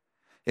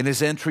 In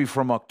his entry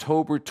from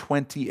October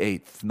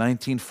 28th,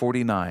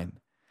 1949,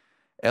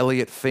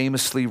 Elliot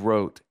famously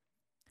wrote,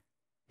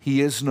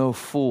 "He is no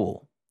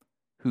fool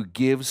who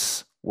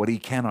gives what he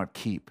cannot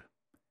keep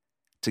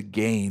to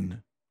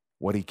gain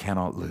what he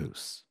cannot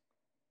lose."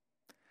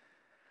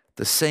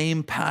 The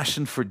same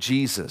passion for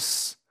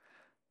Jesus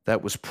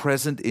that was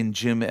present in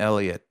Jim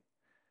Elliot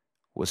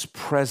was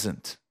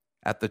present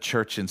at the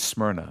church in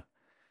Smyrna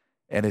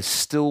and is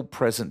still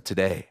present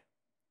today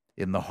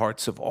in the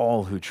hearts of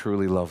all who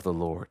truly love the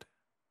Lord.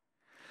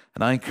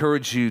 And I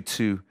encourage you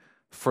to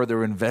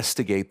further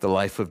investigate the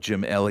life of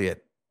Jim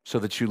Elliot so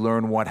that you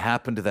learn what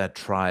happened to that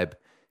tribe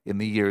in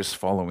the years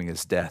following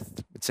his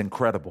death. It's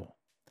incredible.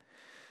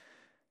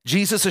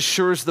 Jesus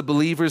assures the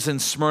believers in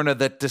Smyrna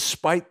that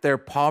despite their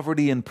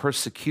poverty and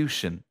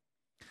persecution,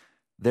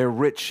 they're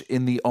rich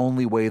in the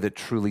only way that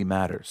truly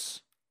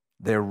matters.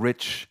 They're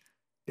rich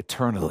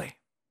eternally.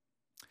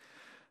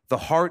 The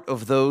heart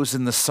of those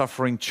in the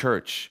suffering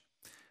church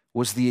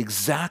was the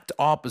exact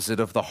opposite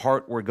of the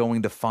heart we're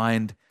going to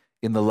find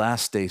in the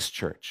last days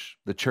church,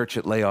 the church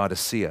at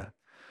Laodicea.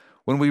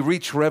 When we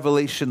reach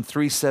Revelation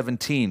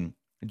 3:17,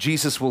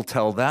 Jesus will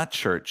tell that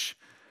church,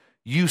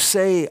 "You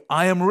say,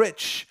 'I am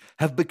rich,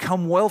 have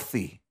become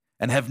wealthy,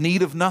 and have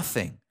need of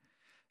nothing,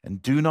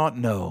 and do not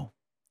know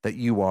that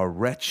you are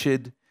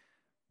wretched,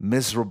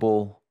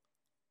 miserable,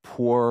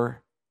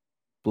 poor,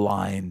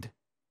 blind,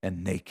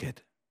 and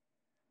naked.'"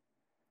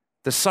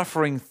 The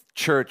suffering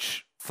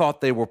church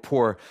thought they were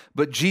poor,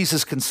 but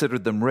Jesus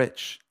considered them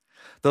rich.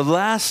 The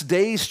last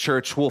days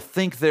church will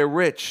think they're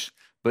rich,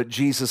 but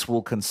Jesus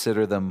will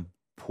consider them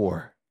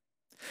poor.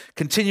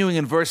 Continuing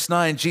in verse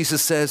 9,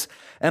 Jesus says,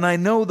 "And I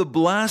know the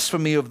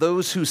blasphemy of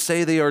those who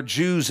say they are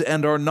Jews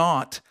and are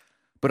not,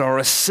 but are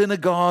a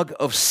synagogue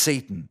of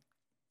Satan."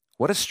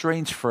 What a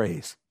strange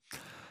phrase.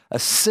 A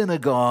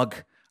synagogue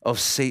of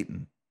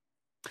Satan.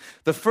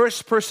 The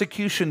first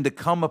persecution to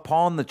come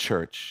upon the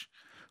church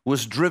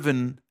was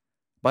driven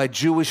by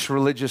Jewish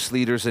religious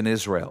leaders in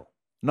Israel.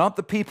 Not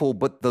the people,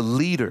 but the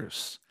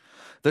leaders.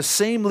 The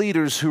same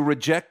leaders who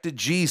rejected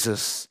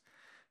Jesus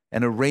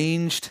and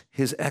arranged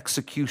his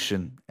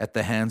execution at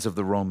the hands of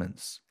the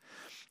Romans.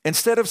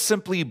 Instead of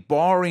simply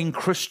barring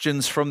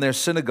Christians from their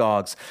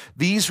synagogues,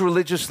 these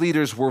religious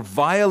leaders were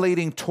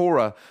violating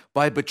Torah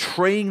by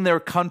betraying their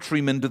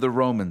countrymen to the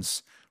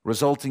Romans,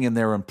 resulting in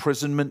their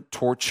imprisonment,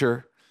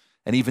 torture,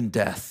 and even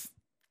death.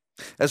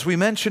 As we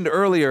mentioned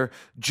earlier,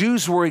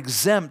 Jews were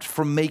exempt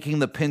from making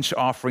the pinch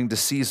offering to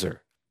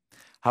Caesar.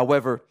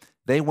 However,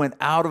 they went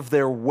out of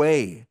their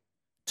way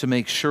to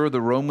make sure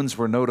the Romans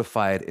were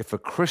notified if a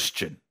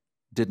Christian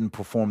didn't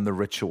perform the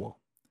ritual.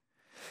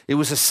 It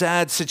was a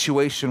sad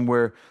situation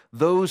where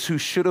those who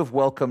should have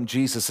welcomed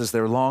Jesus as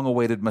their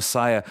long-awaited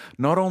Messiah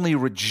not only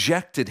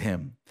rejected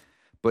him,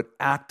 but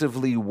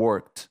actively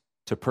worked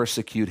to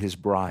persecute his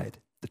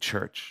bride, the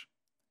church.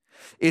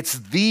 It's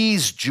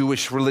these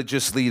Jewish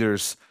religious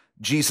leaders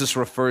Jesus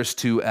refers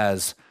to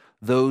as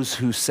those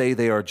who say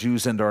they are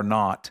Jews and are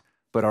not,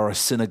 but are a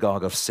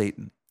synagogue of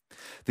Satan.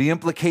 The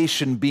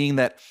implication being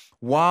that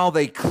while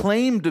they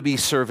claimed to be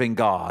serving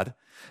God,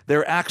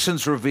 their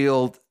actions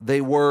revealed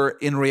they were,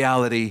 in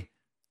reality,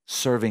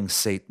 serving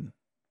Satan.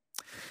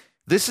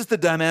 This is the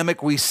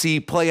dynamic we see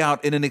play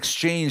out in an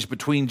exchange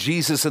between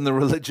Jesus and the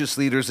religious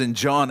leaders in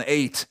John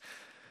 8.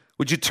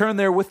 Would you turn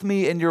there with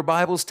me in your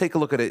Bibles? Take a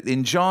look at it.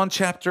 In John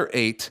chapter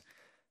 8,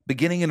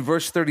 beginning in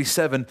verse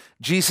 37,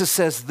 Jesus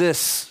says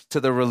this to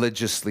the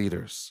religious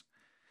leaders.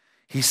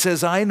 He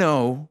says, I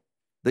know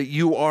that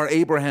you are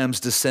Abraham's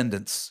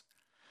descendants,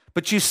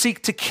 but you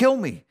seek to kill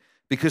me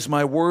because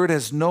my word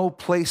has no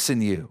place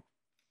in you.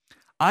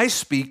 I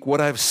speak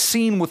what I've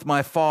seen with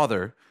my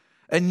father,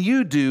 and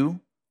you do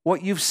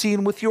what you've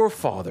seen with your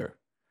father.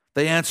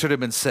 They answered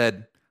him and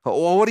said,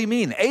 well, what do you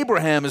mean?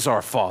 Abraham is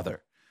our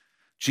father.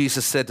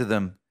 Jesus said to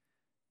them,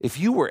 if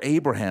you were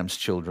Abraham's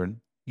children,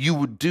 you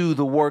would do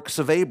the works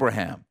of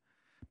Abraham.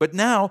 But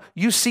now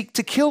you seek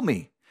to kill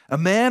me, a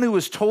man who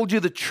has told you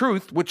the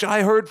truth, which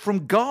I heard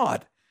from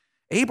God.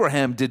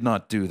 Abraham did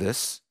not do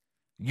this.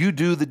 You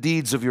do the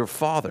deeds of your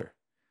father.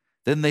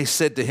 Then they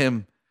said to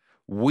him,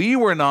 we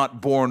were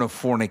not born of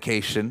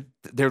fornication.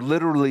 They're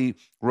literally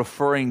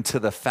referring to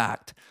the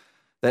fact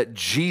that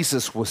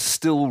Jesus was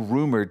still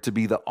rumored to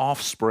be the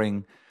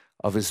offspring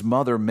of his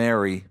mother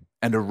Mary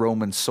and a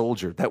Roman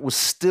soldier. That was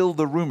still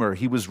the rumor.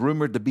 He was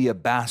rumored to be a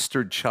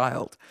bastard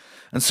child.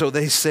 And so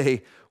they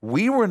say,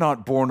 we were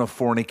not born of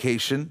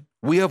fornication.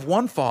 We have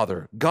one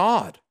Father,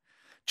 God.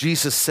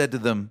 Jesus said to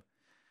them,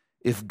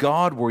 if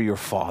God were your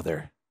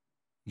Father,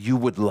 you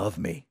would love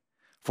me,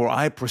 for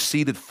I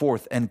proceeded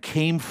forth and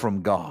came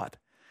from God.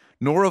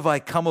 Nor have I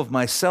come of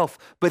myself,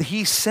 but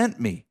he sent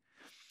me.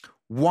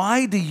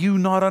 Why do you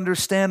not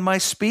understand my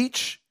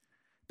speech?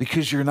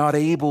 Because you're not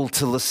able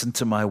to listen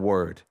to my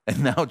word.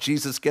 And now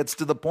Jesus gets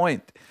to the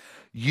point.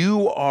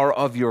 You are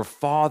of your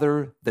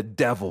father, the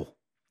devil,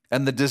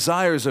 and the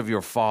desires of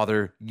your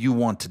father you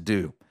want to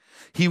do.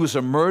 He was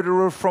a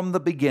murderer from the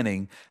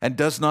beginning and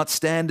does not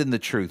stand in the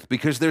truth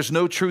because there's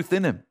no truth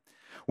in him.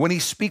 When he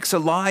speaks a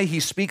lie, he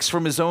speaks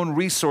from his own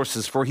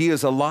resources, for he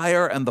is a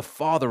liar and the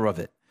father of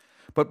it.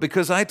 But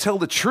because I tell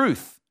the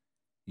truth,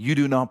 you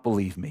do not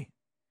believe me.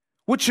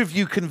 Which of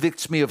you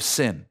convicts me of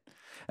sin?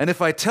 And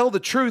if I tell the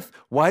truth,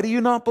 why do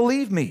you not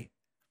believe me?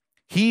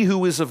 He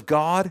who is of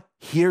God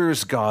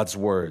hears God's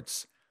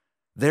words.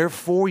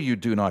 Therefore you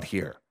do not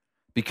hear,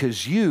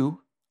 because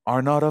you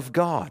are not of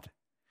God.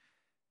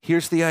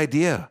 Here's the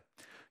idea.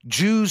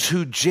 Jews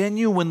who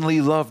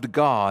genuinely loved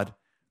God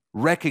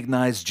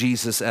recognized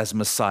Jesus as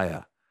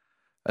Messiah.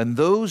 And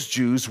those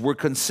Jews were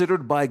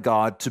considered by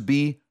God to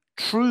be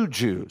true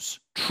Jews,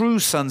 true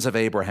sons of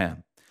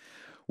Abraham.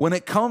 When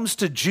it comes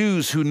to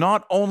Jews who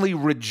not only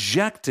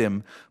reject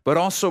him, but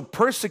also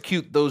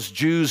persecute those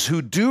Jews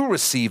who do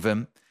receive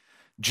him,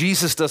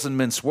 Jesus doesn't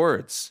mince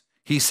words.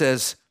 He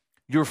says,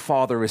 your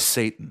father is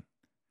Satan.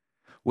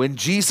 When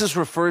Jesus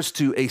refers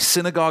to a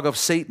synagogue of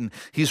Satan,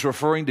 he's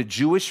referring to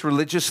Jewish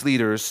religious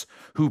leaders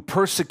who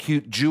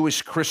persecute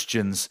Jewish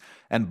Christians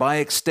and by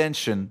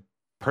extension,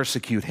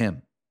 persecute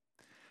him.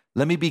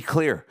 Let me be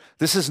clear.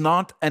 This is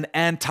not an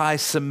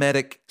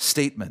anti-Semitic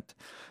statement.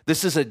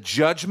 This is a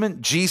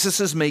judgment Jesus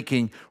is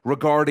making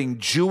regarding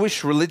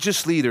Jewish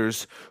religious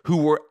leaders who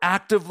were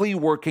actively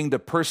working to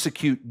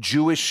persecute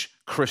Jewish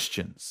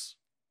Christians.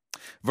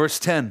 Verse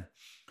 10,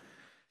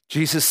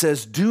 Jesus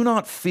says, do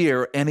not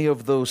fear any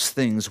of those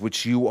things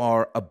which you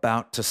are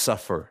about to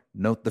suffer.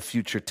 Note the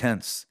future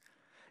tense.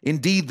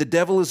 Indeed, the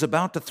devil is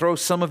about to throw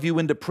some of you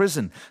into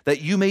prison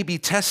that you may be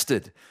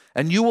tested,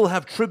 and you will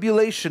have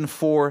tribulation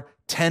for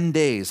 10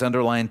 days.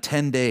 Underline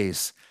 10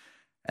 days.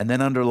 And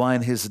then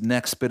underline his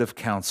next bit of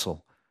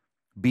counsel.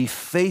 Be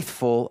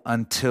faithful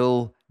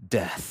until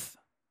death,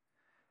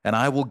 and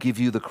I will give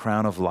you the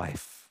crown of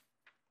life.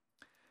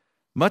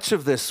 Much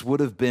of this would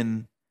have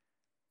been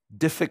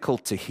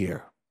difficult to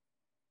hear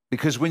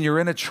because when you're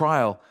in a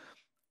trial,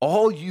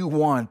 all you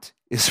want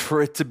is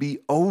for it to be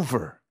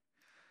over.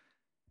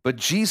 But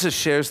Jesus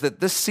shares that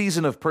this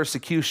season of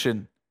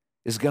persecution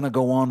is going to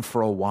go on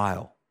for a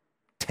while,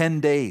 10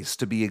 days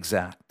to be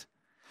exact.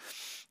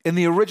 In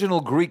the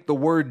original Greek, the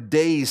word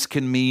days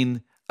can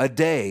mean a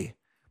day,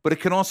 but it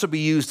can also be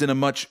used in a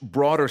much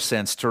broader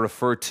sense to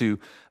refer to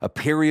a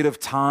period of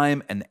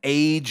time, an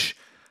age,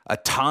 a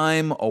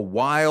time, a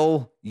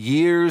while,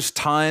 years,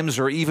 times,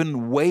 or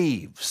even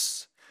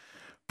waves.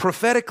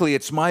 Prophetically,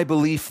 it's my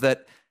belief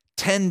that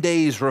 10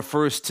 days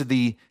refers to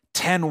the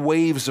 10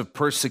 waves of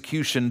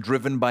persecution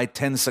driven by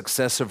 10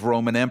 successive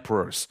Roman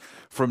emperors,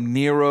 from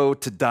Nero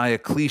to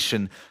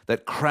Diocletian,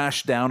 that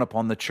crashed down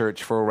upon the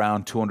church for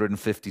around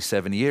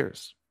 257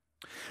 years.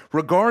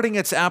 Regarding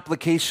its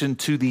application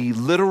to the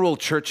literal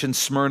church in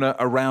Smyrna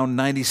around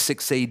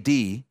 96 AD,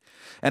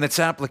 and its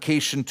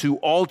application to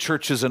all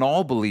churches and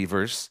all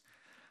believers,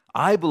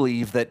 I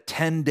believe that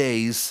 10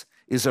 days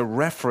is a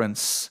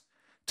reference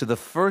to the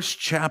first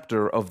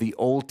chapter of the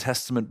Old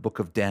Testament book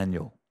of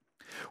Daniel,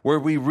 where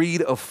we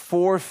read of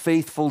 4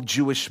 faithful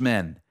Jewish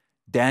men,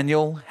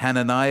 Daniel,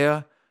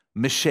 Hananiah,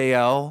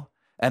 Mishael,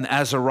 and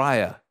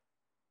Azariah.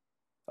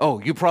 Oh,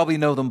 you probably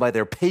know them by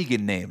their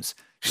pagan names,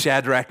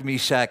 Shadrach,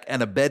 Meshach,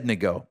 and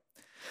Abednego,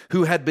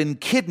 who had been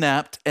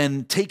kidnapped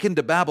and taken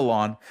to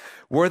Babylon,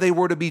 where they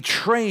were to be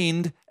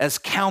trained as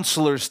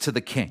counselors to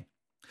the king.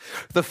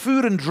 The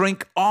food and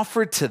drink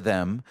offered to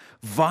them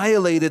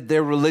violated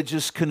their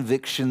religious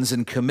convictions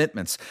and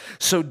commitments.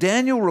 So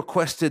Daniel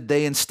requested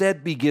they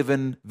instead be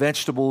given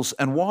vegetables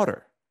and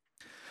water.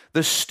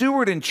 The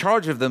steward in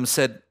charge of them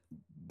said,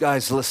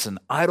 guys, listen,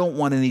 I don't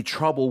want any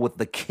trouble with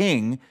the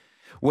king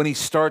when he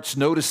starts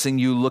noticing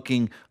you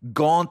looking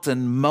gaunt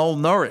and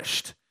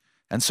malnourished.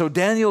 And so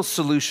Daniel's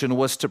solution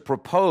was to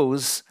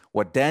propose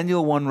what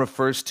Daniel 1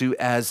 refers to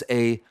as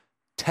a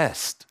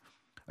test,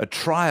 a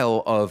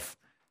trial of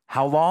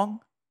how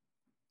long?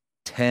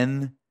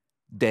 10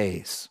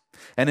 days.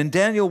 And in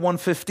Daniel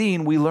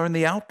 1:15, we learn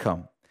the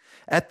outcome.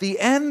 At the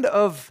end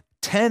of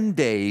 10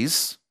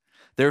 days,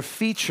 their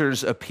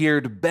features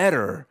appeared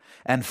better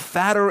and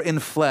fatter in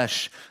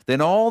flesh than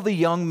all the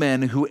young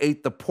men who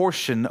ate the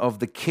portion of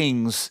the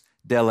king's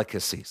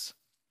delicacies.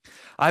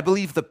 I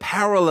believe the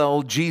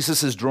parallel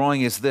Jesus is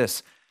drawing is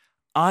this.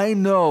 I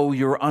know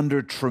you're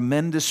under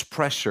tremendous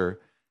pressure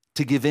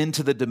to give in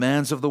to the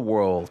demands of the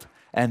world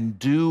and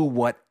do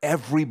what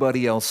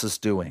everybody else is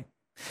doing.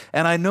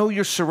 And I know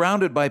you're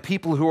surrounded by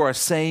people who are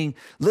saying,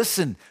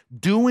 listen,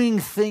 doing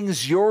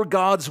things your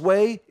God's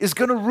way is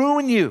going to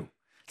ruin you.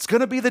 It's going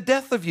to be the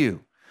death of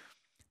you.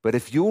 But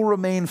if you'll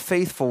remain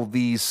faithful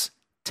these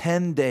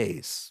 10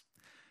 days,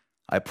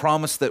 I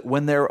promise that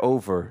when they're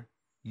over,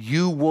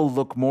 you will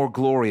look more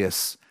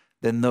glorious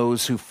than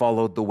those who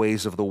followed the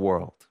ways of the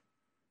world.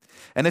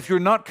 And if you're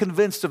not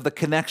convinced of the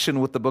connection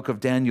with the book of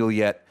Daniel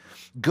yet,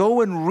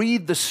 go and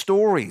read the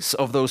stories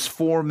of those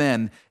 4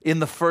 men in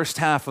the first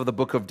half of the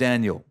book of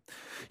Daniel.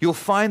 You'll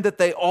find that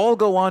they all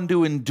go on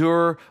to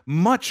endure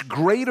much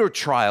greater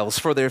trials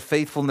for their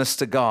faithfulness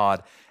to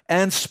God,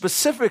 and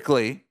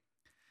specifically,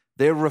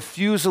 their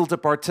refusal to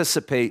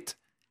participate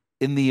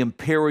in the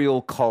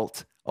imperial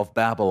cult of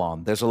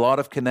Babylon. There's a lot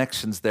of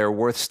connections there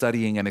worth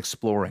studying and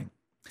exploring.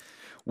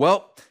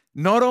 Well,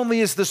 not only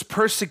is this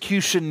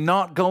persecution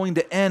not going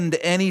to end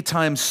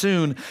anytime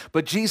soon,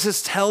 but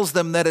Jesus tells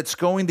them that it's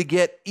going to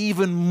get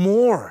even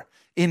more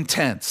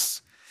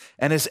intense.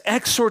 And his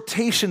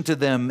exhortation to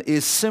them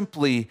is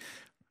simply,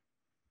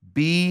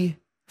 be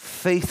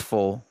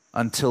faithful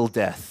until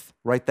death.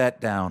 Write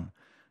that down.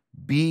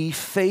 Be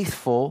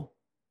faithful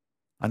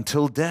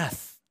until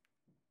death.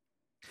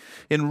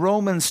 In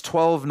Romans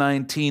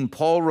 12:19,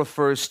 Paul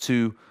refers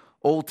to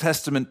Old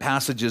Testament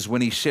passages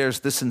when he shares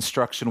this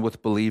instruction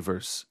with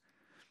believers.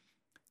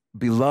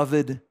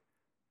 Beloved,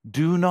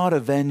 do not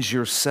avenge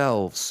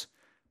yourselves,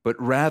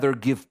 but rather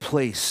give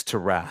place to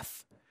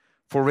wrath.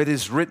 For it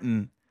is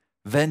written,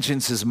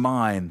 vengeance is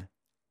mine,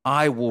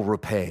 I will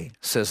repay,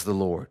 says the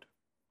Lord.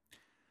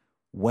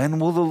 When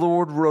will the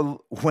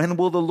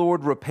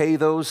Lord repay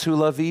those who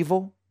love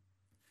evil?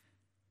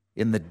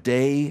 In the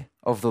day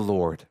of the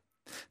Lord,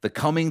 the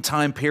coming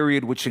time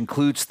period, which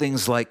includes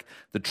things like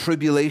the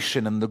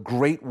tribulation and the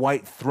great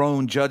white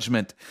throne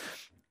judgment.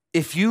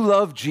 If you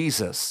love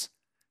Jesus,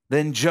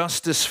 then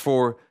justice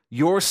for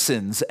your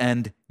sins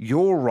and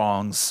your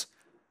wrongs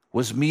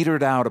was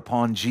metered out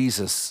upon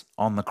Jesus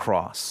on the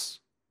cross.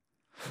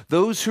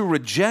 Those who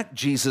reject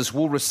Jesus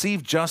will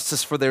receive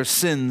justice for their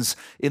sins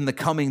in the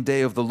coming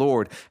day of the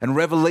Lord. And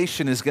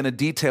Revelation is going to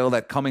detail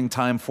that coming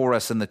time for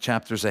us in the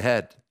chapters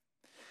ahead.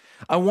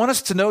 I want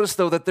us to notice,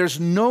 though, that there's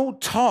no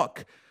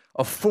talk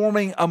of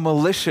forming a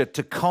militia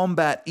to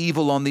combat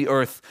evil on the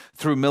earth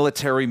through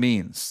military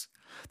means.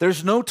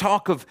 There's no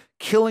talk of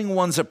killing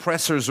one's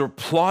oppressors or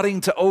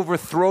plotting to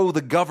overthrow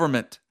the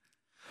government.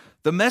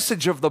 The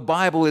message of the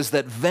Bible is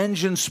that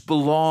vengeance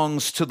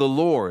belongs to the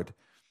Lord,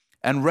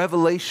 and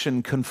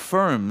Revelation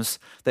confirms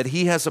that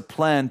he has a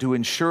plan to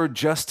ensure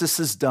justice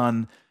is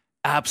done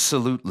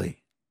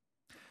absolutely.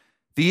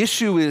 The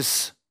issue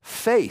is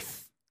faith.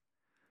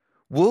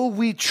 Will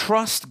we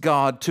trust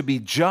God to be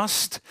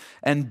just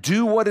and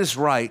do what is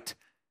right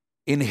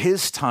in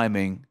his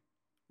timing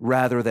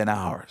rather than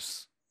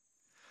ours?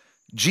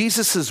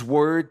 Jesus'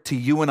 word to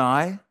you and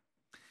I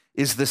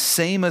is the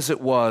same as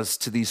it was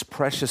to these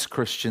precious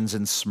Christians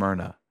in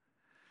Smyrna.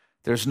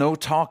 There's no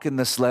talk in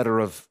this letter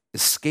of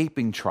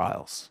escaping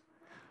trials,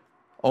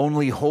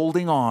 only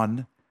holding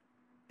on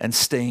and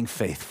staying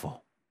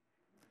faithful.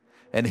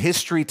 And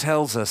history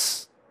tells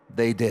us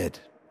they did.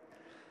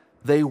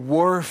 They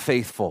were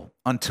faithful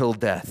until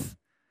death.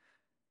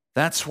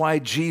 That's why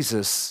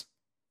Jesus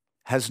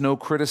has no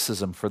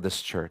criticism for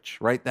this church.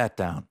 Write that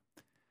down.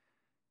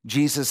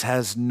 Jesus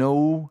has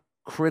no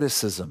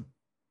criticism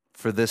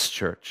for this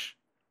church.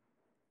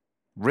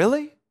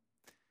 Really?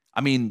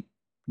 I mean,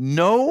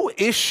 no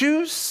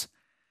issues?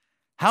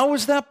 How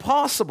is that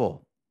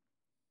possible?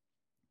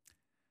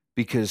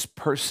 Because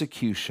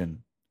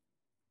persecution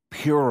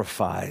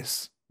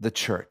purifies the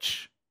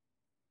church.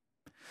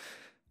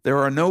 There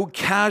are no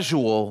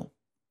casual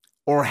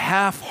or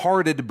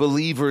half-hearted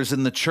believers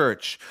in the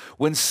church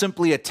when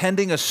simply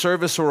attending a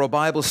service or a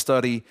Bible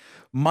study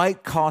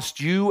might cost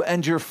you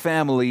and your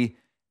family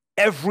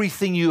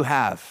everything you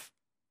have,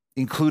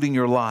 including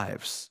your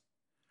lives.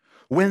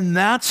 When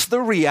that's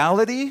the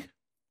reality,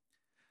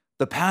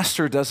 the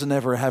pastor doesn't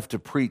ever have to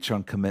preach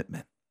on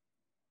commitment.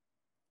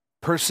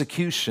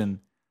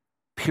 Persecution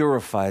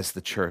purifies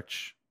the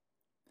church.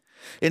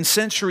 In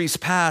centuries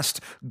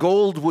past,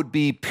 gold would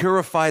be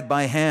purified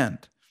by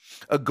hand.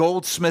 A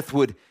goldsmith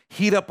would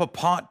heat up a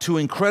pot to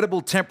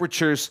incredible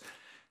temperatures,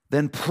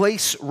 then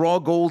place raw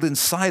gold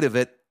inside of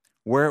it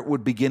where it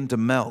would begin to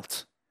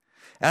melt.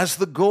 As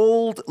the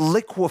gold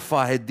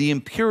liquefied, the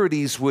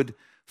impurities would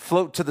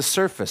float to the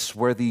surface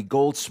where the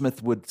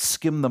goldsmith would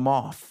skim them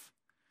off.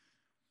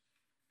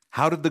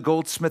 How did the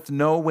goldsmith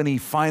know when he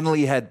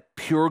finally had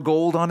pure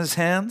gold on his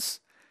hands?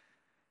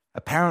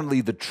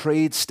 Apparently, the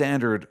trade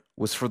standard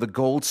was for the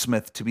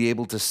goldsmith to be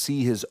able to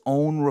see his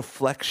own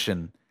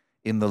reflection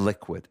in the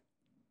liquid.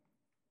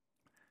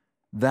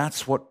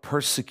 That's what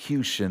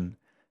persecution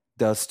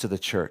does to the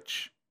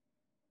church.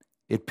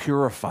 It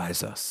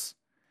purifies us.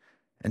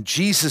 And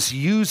Jesus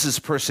uses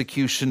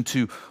persecution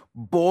to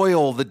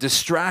boil the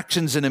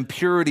distractions and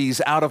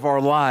impurities out of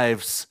our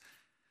lives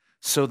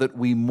so that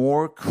we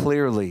more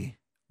clearly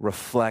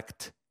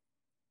reflect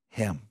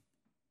Him.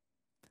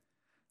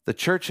 The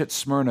church at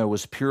Smyrna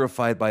was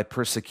purified by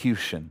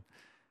persecution,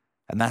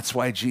 and that's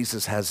why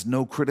Jesus has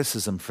no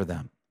criticism for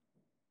them.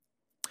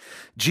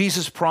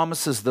 Jesus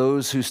promises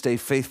those who stay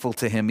faithful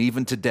to Him,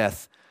 even to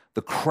death,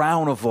 the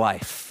crown of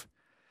life.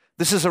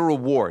 This is a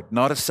reward,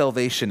 not a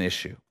salvation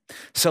issue.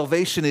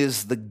 Salvation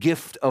is the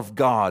gift of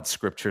God,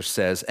 Scripture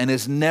says, and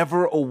is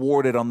never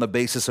awarded on the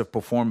basis of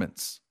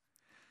performance.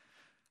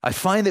 I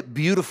find it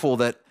beautiful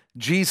that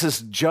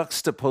Jesus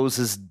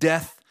juxtaposes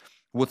death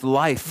with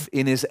life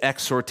in His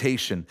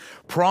exhortation,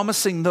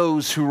 promising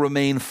those who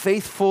remain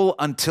faithful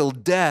until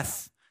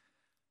death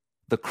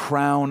the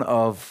crown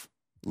of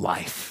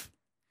life.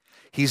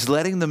 He's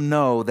letting them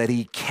know that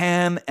He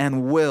can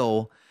and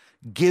will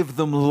give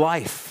them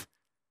life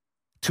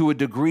to a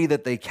degree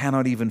that they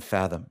cannot even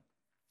fathom.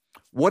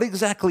 What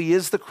exactly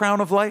is the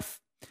crown of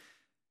life?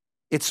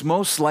 It's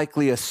most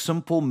likely a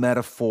simple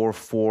metaphor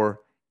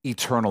for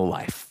eternal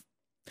life.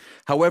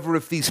 However,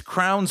 if these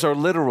crowns are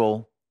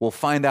literal, we'll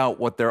find out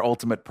what their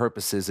ultimate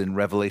purpose is in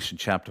Revelation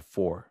chapter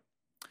 4.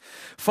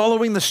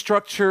 Following the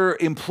structure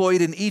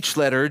employed in each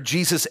letter,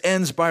 Jesus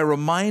ends by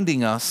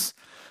reminding us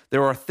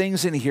there are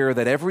things in here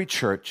that every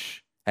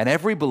church and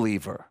every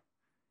believer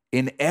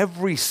in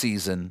every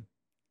season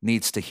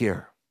needs to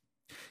hear.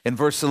 In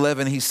verse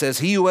 11, he says,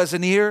 "He who has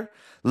an ear,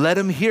 let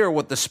him hear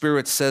what the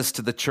Spirit says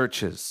to the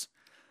churches.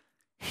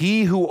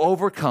 He who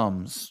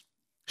overcomes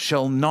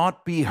shall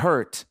not be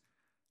hurt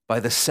by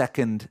the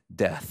second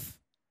death."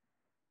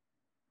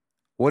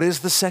 What is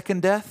the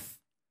second death?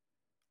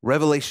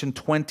 Revelation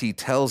 20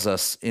 tells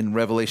us in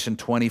Revelation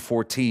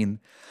 20:14,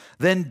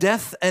 "Then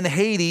death and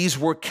Hades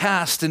were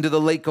cast into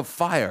the lake of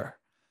fire.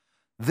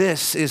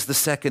 This is the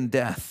second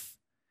death."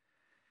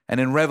 And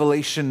in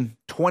Revelation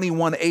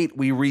 21:8,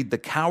 we read, "The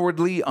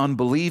cowardly,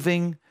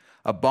 unbelieving,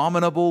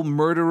 abominable,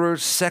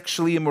 murderers,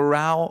 sexually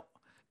immoral,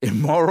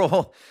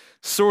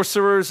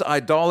 sorcerers,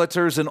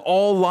 idolaters, and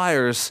all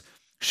liars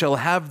shall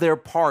have their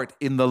part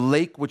in the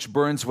lake which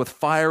burns with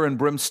fire and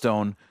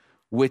brimstone,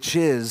 which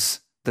is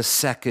the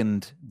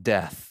second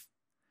death."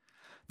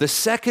 The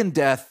second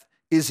death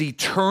is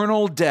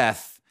eternal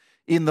death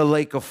in the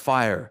lake of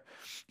fire.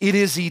 It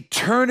is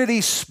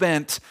eternity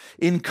spent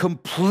in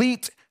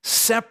complete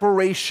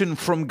separation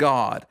from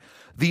God,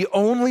 the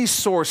only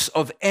source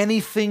of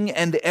anything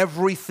and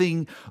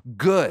everything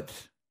good.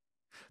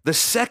 The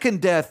second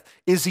death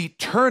is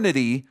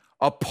eternity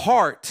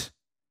apart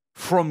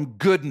from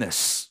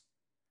goodness,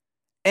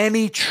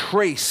 any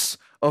trace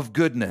of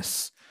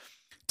goodness.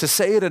 To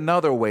say it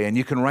another way, and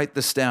you can write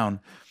this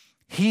down,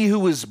 he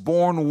who is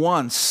born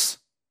once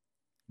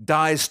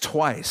dies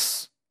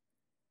twice.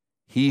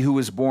 He who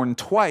is born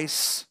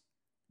twice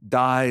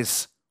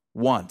dies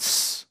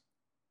once.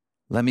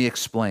 Let me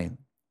explain.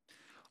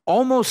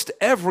 Almost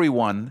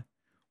everyone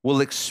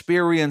will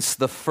experience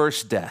the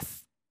first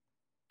death,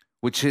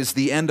 which is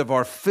the end of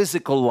our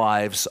physical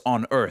lives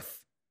on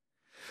earth.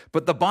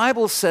 But the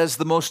Bible says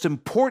the most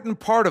important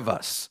part of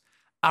us,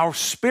 our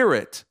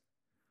spirit,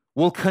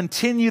 will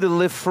continue to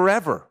live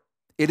forever.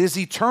 It is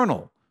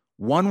eternal.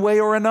 One way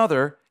or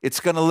another, it's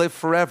going to live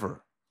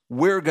forever.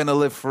 We're going to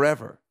live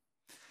forever.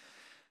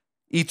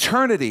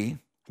 Eternity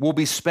will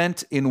be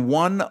spent in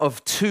one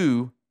of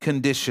two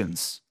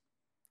conditions: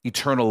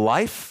 eternal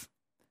life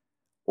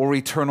or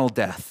eternal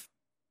death.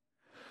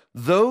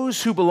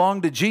 Those who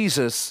belong to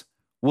Jesus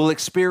will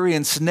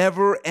experience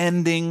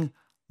never-ending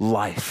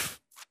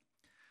life.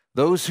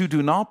 Those who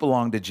do not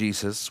belong to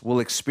Jesus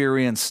will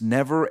experience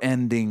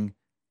never-ending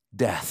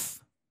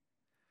death.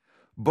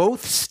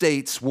 Both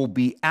states will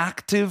be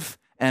active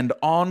and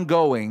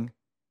ongoing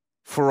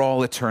for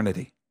all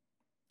eternity.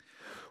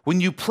 When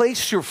you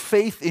place your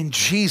faith in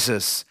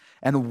Jesus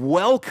and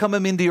welcome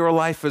Him into your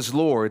life as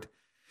Lord,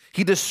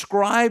 He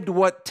described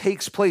what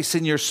takes place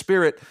in your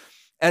spirit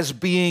as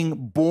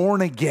being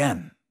born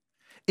again.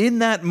 In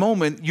that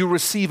moment, you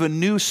receive a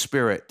new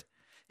spirit,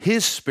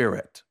 His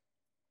Spirit.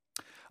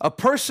 A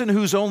person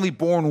who's only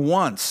born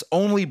once,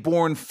 only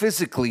born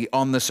physically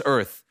on this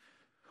earth,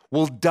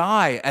 will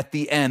die at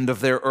the end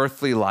of their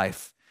earthly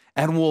life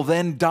and will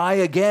then die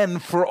again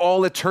for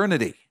all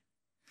eternity.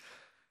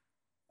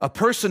 A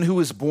person who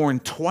is born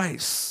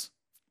twice,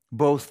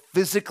 both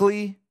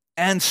physically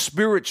and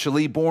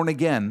spiritually born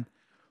again,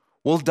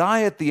 will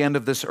die at the end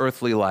of this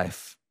earthly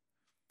life,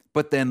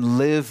 but then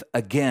live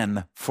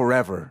again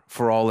forever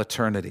for all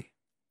eternity.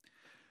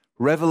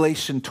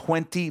 Revelation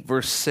 20,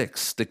 verse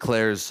 6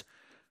 declares,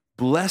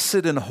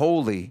 "Blessed and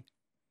holy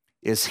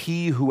is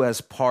he who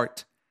has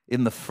part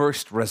in the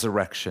first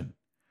resurrection.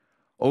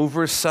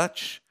 Over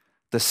such,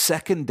 the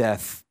second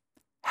death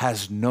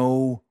has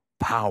no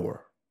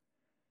power.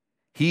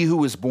 He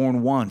who is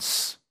born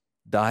once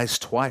dies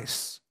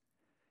twice.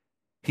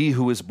 He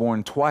who is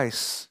born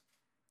twice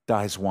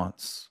dies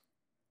once."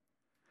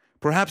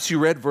 Perhaps you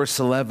read verse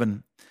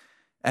 11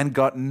 and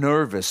got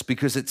nervous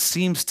because it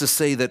seems to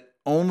say that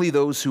only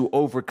those who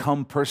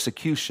overcome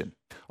persecution,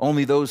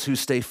 only those who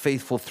stay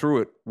faithful through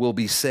it will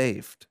be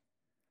saved.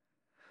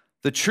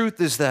 The truth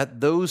is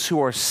that those who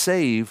are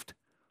saved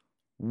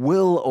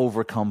will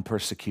overcome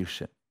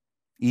persecution,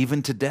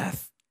 even to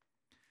death.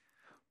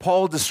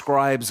 Paul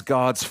describes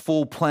God's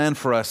full plan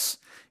for us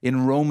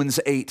in Romans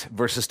 8,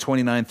 verses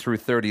 29 through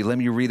 30. Let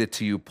me read it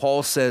to you.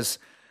 Paul says,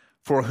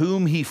 "For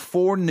whom he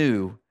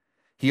foreknew,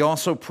 he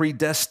also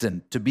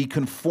predestined to be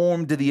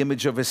conformed to the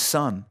image of his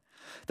Son,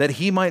 that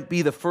he might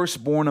be the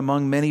firstborn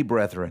among many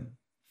brethren.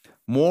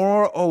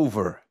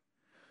 Moreover,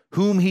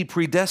 whom he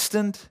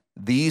predestined,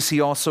 these he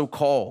also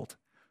called.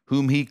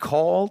 Whom he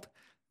called,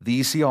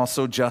 these he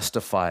also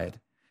justified.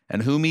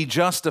 And whom he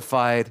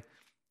justified,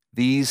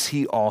 these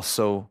he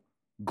also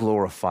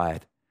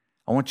glorified."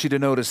 I want you to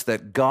notice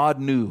that God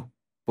knew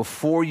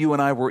before you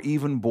and I were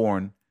even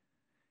born,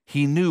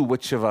 he knew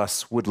which of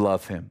us would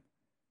love him.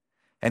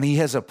 And he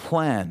has a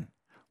plan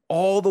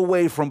all the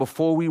way from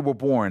before we were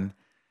born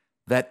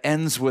that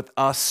ends with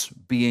us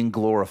being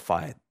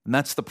glorified. And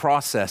that's the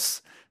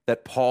process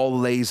that Paul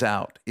lays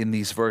out in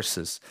these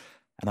verses.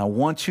 And I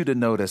want you to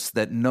notice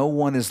that no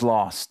one is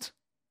lost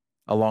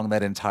along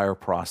that entire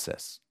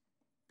process.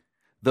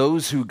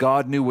 Those who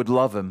God knew would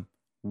love him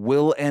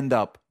will end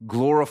up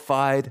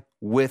glorified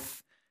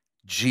with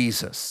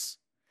Jesus.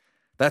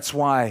 That's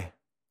why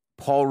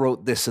Paul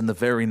wrote this in the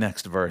very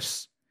next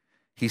verse.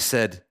 He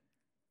said,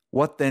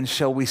 "What then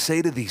shall we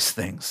say to these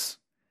things?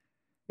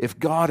 If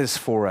God is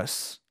for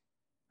us,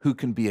 who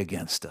can be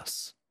against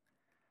us?"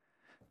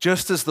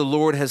 Just as the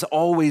Lord has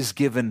always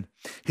given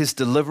his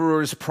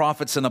deliverers,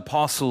 prophets, and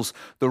apostles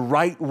the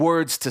right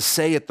words to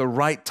say at the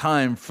right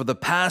time for the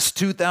past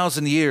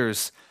 2,000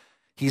 years,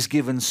 he's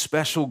given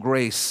special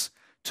grace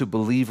to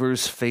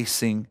believers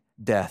facing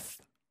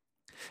death.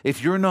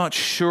 If you're not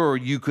sure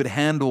you could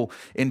handle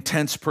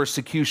intense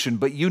persecution,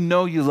 but you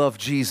know you love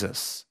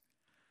Jesus,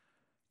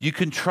 you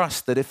can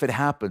trust that if it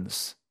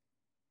happens,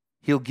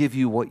 he'll give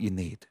you what you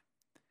need.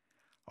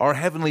 Our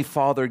Heavenly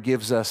Father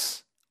gives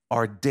us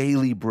our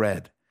daily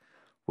bread,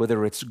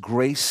 whether it's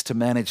grace to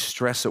manage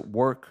stress at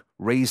work,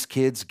 raise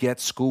kids, get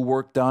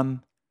schoolwork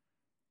done,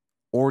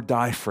 or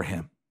die for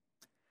him.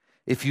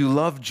 If you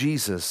love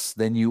Jesus,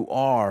 then you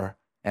are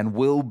and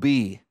will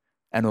be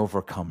an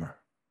overcomer.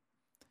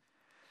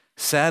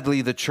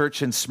 Sadly, the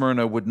church in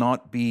Smyrna would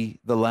not be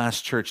the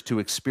last church to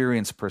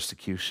experience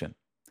persecution.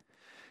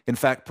 In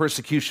fact,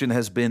 persecution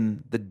has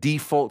been the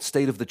default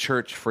state of the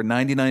church for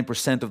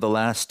 99% of the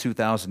last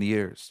 2,000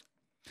 years.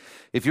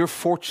 If you're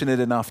fortunate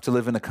enough to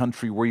live in a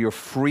country where you're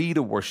free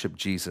to worship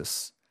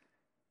Jesus,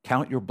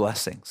 count your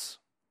blessings.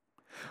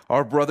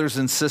 Our brothers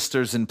and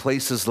sisters in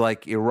places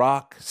like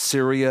Iraq,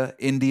 Syria,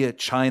 India,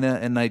 China,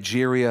 and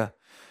Nigeria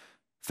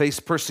face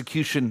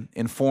persecution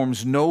in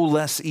forms no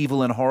less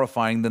evil and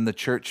horrifying than the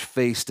church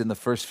faced in the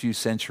first few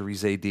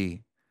centuries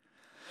AD.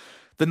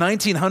 The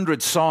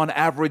 1900s saw an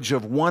average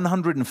of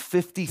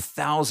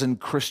 150,000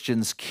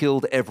 Christians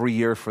killed every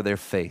year for their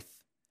faith.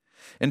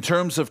 In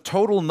terms of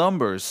total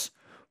numbers,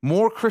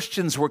 more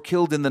Christians were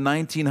killed in the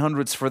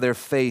 1900s for their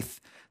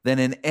faith than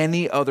in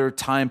any other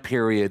time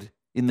period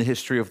in the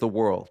history of the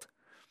world.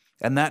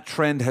 And that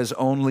trend has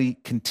only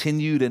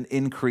continued and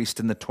increased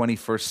in the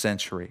 21st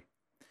century.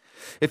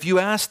 If you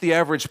ask the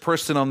average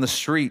person on the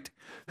street,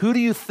 who do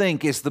you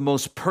think is the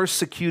most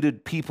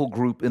persecuted people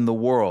group in the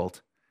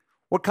world?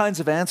 What kinds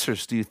of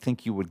answers do you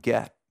think you would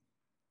get?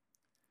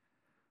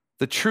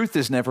 The truth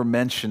is never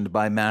mentioned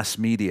by mass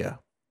media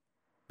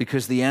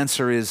because the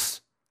answer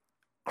is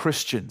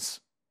Christians.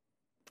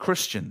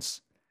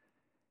 Christians.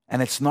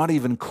 And it's not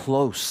even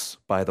close,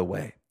 by the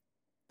way.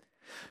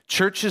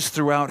 Churches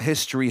throughout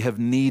history have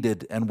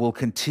needed and will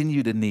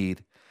continue to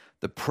need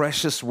the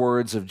precious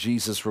words of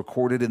Jesus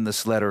recorded in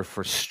this letter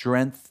for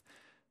strength,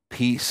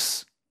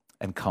 peace,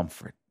 and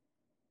comfort.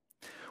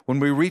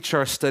 When we reach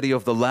our study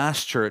of the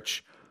last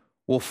church,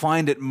 we'll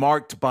find it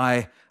marked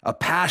by a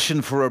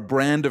passion for a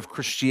brand of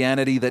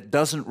Christianity that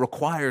doesn't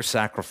require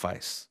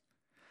sacrifice.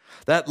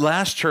 That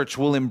last church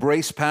will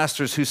embrace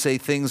pastors who say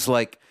things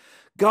like,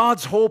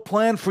 God's whole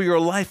plan for your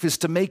life is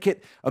to make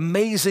it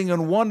amazing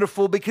and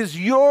wonderful because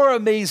you're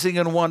amazing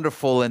and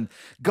wonderful. And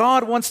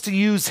God wants to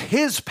use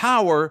His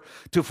power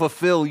to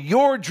fulfill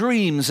your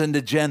dreams and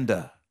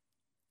agenda.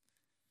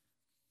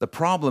 The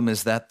problem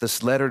is that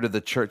this letter to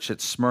the church at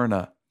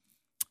Smyrna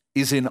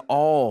is in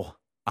all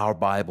our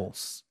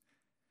Bibles.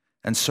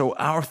 And so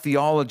our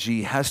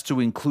theology has to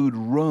include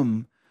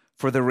room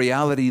for the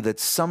reality that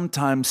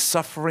sometimes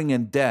suffering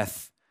and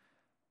death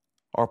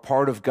are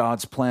part of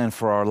God's plan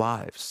for our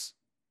lives.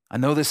 I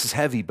know this is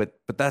heavy, but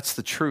that's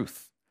the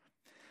truth.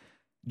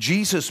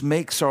 Jesus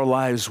makes our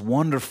lives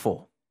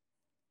wonderful,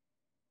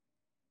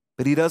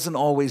 but He doesn't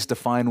always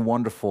define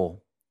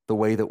wonderful the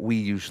way that we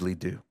usually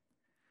do.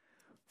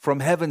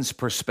 From heaven's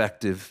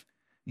perspective,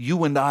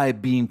 you and I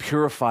being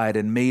purified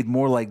and made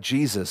more like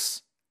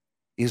Jesus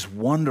is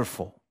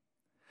wonderful.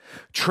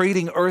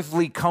 Trading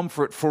earthly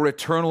comfort for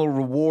eternal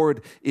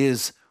reward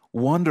is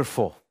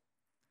wonderful.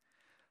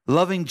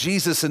 Loving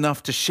Jesus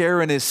enough to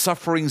share in His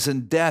sufferings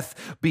and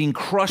death, being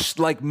crushed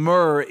like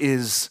myrrh,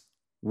 is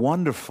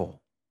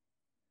wonderful.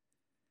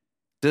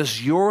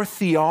 Does your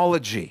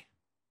theology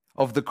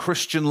of the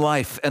Christian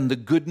life and the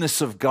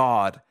goodness of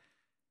God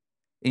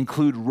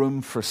include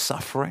room for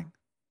suffering?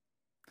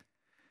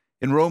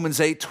 In Romans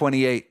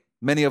 8:28,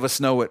 many of us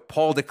know it,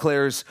 Paul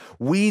declares,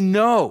 "We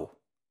know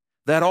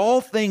that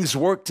all things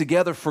work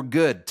together for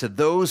good to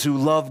those who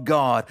love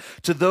God,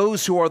 to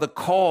those who are the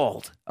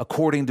called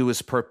according to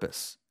His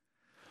purpose."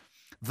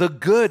 The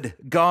good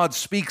God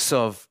speaks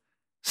of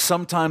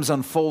sometimes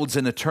unfolds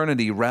in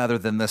eternity rather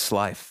than this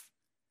life.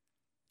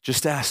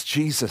 Just ask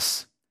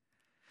Jesus.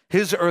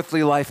 His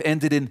earthly life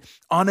ended in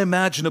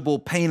unimaginable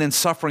pain and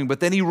suffering,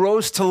 but then He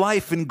rose to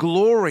life in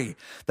glory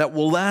that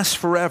will last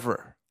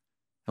forever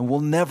and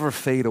will never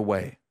fade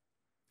away.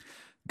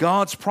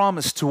 God's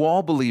promise to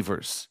all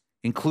believers,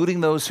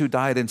 including those who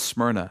died in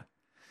Smyrna,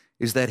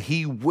 is that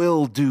He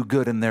will do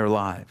good in their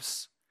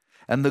lives,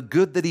 and the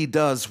good that He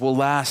does will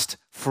last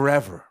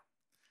forever.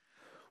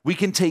 We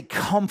can take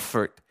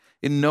comfort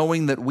in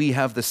knowing that we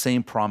have the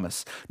same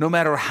promise. No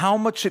matter how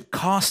much it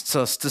costs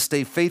us to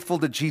stay faithful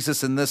to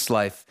Jesus in this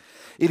life,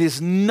 it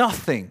is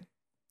nothing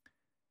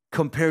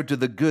compared to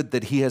the good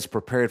that He has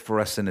prepared for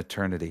us in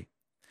eternity.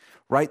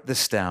 Write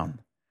this down.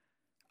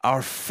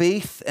 Our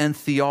faith and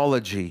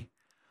theology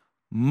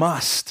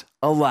must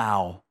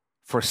allow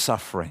for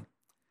suffering.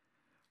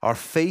 Our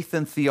faith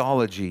and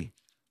theology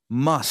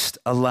must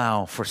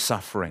allow for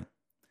suffering.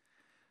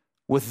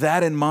 With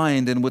that in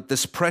mind, and with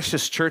this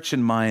precious church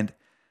in mind,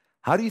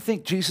 how do you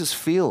think Jesus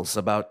feels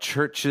about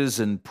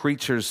churches and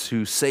preachers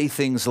who say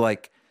things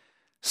like,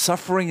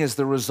 suffering is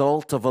the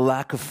result of a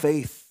lack of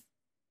faith?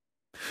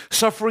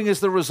 Suffering is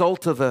the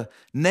result of a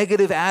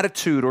negative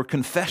attitude or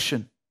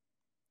confession.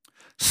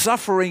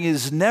 Suffering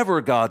is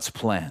never God's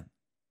plan.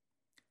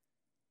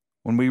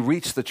 When we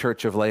reach the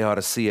church of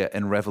Laodicea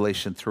in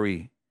Revelation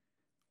 3,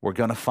 we're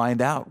going to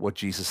find out what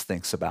Jesus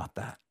thinks about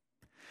that.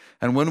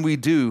 And when we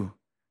do,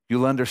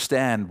 you'll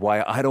understand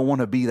why I don't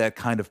want to be that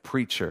kind of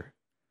preacher,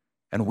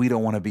 and we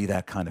don't want to be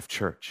that kind of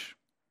church.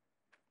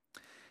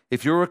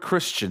 If you're a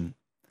Christian,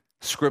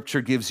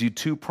 Scripture gives you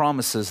two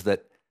promises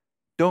that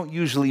don't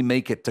usually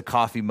make it to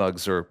coffee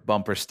mugs or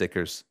bumper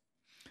stickers.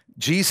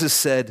 Jesus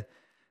said,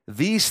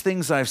 "These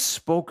things I've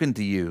spoken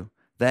to you,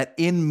 that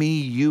in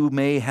me you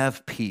may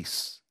have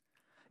peace.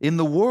 In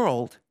the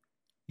world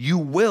you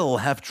will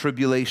have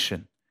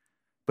tribulation,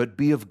 but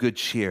be of good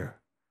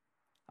cheer.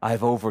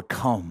 I've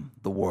overcome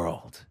the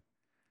world."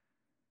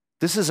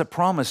 This is a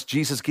promise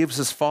Jesus gives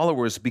His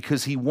followers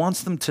because He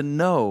wants them to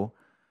know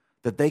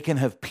that they can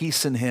have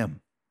peace in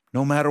Him,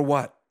 no matter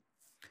what.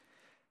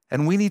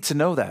 And we need to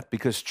know that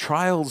because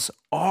trials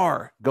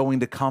are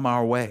going to come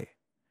our way.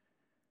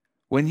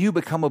 When you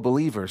become a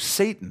believer,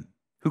 Satan,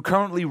 who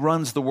currently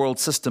runs the world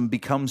system,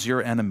 becomes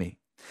your enemy.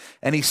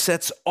 And he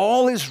sets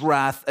all his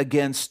wrath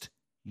against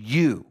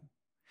you.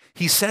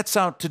 He sets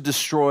out to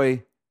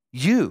destroy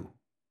you.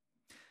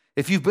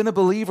 If you've been a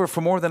believer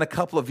for more than a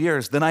couple of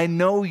years, then I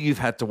know you've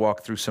had to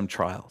walk through some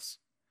trials.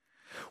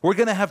 We're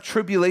going to have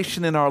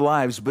tribulation in our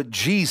lives, but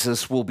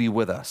Jesus will be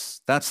with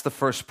us. That's the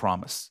first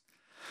promise.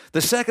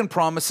 The second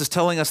promise is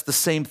telling us the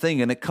same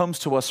thing, and it comes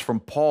to us from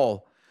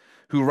Paul,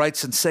 who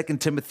writes in 2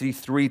 Timothy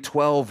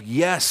 3:12,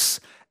 "Yes,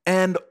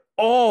 and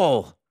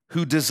all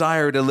who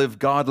desire to live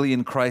godly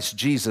in Christ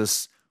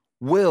Jesus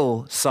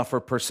will suffer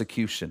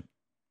persecution."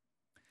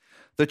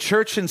 The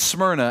church in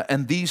Smyrna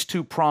and these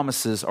two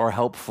promises are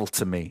helpful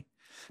to me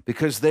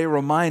because they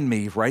remind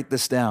me, write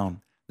this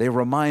down, they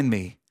remind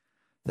me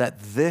that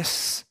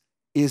this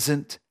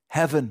isn't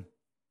heaven.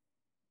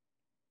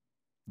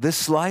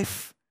 This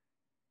life,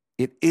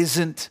 it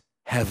isn't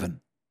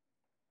heaven.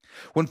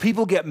 When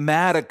people get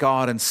mad at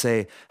God and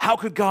say, "How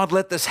could God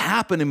let this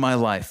happen in my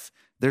life?"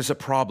 there's a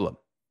problem.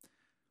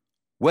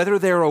 Whether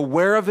they're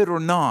aware of it or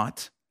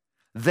not,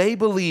 they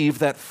believe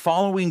that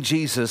following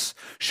Jesus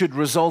should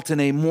result in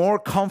a more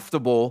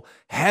comfortable,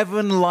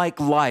 heaven-like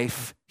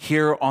life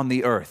here on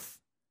the earth.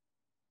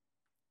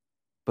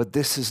 But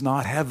this is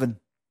not heaven.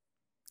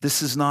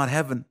 This is not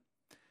heaven.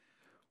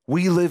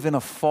 We live in a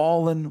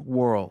fallen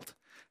world.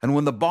 And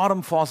when the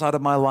bottom falls out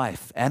of my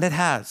life, and it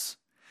has,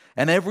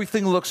 and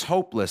everything looks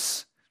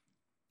hopeless,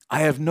 I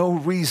have no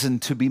reason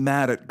to be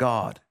mad at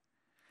God.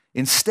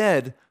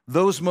 Instead,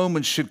 those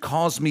moments should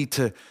cause me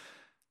to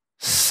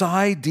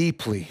sigh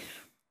deeply,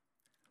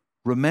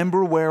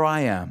 remember where I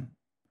am,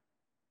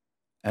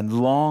 and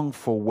long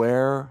for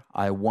where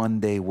I one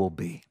day will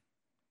be.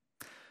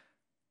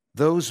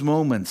 Those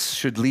moments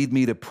should lead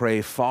me to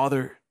pray,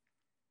 Father,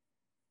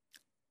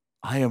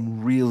 I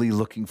am really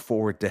looking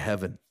forward to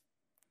heaven.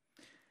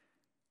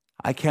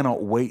 I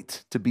cannot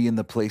wait to be in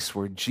the place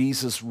where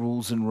Jesus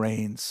rules and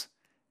reigns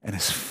and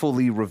is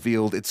fully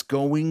revealed. It's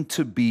going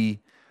to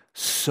be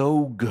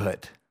so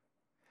good.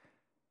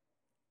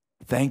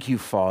 Thank you,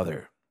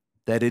 Father,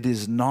 that it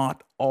is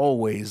not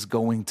always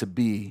going to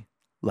be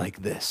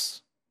like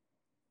this.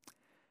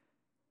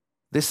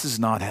 This is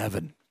not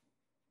heaven.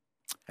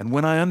 And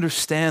when I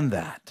understand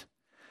that,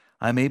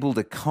 I'm able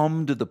to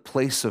come to the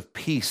place of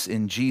peace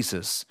in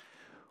Jesus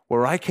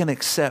where I can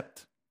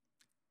accept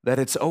that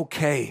it's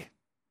okay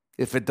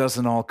if it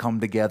doesn't all come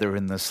together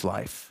in this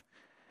life,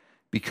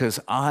 because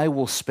I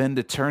will spend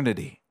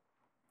eternity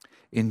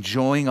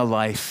enjoying a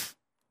life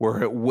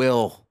where it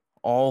will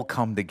all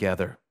come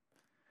together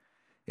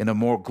in a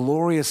more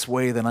glorious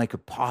way than I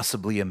could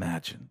possibly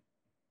imagine.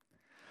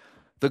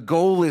 The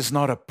goal is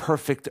not a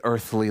perfect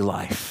earthly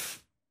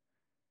life.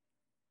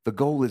 The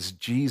goal is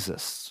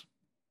Jesus.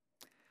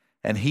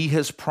 And he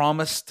has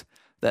promised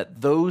that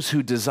those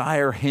who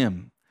desire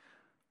him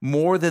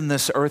more than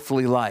this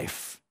earthly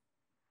life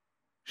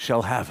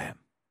shall have him.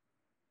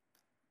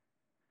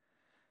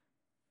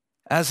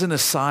 As an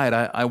aside,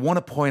 I want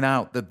to point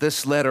out that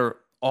this letter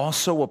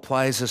also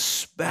applies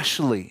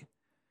especially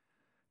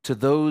to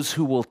those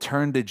who will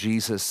turn to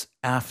Jesus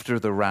after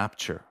the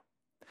rapture,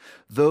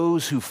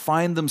 those who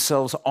find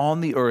themselves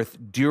on the earth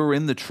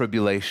during the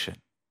tribulation.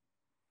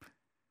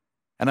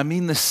 And I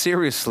mean this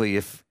seriously.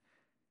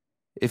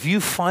 If you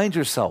find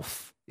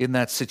yourself in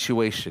that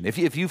situation,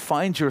 if you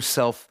find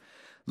yourself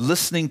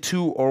listening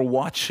to or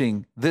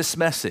watching this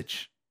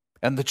message,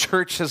 and the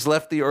church has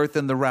left the earth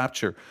in the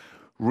rapture,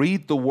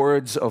 read the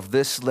words of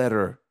this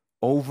letter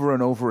over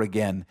and over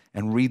again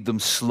and read them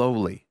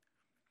slowly,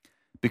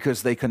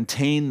 because they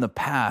contain the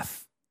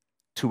path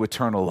to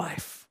eternal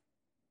life.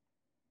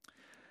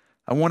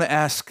 I want to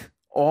ask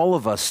all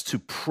of us to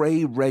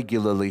pray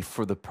regularly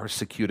for the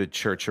persecuted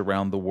church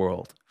around the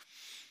world.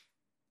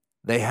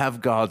 They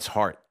have God's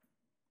heart.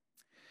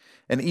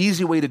 An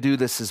easy way to do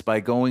this is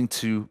by going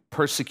to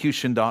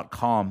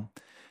persecution.com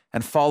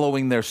and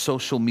following their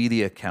social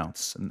media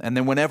accounts. And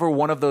then whenever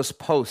one of those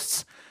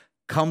posts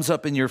comes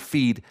up in your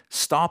feed,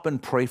 stop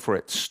and pray for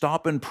it.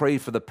 Stop and pray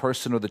for the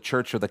person or the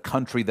church or the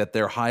country that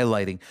they're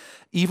highlighting,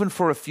 even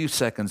for a few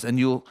seconds, and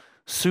you'll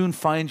soon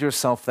find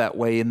yourself that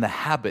way in the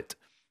habit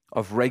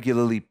of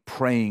regularly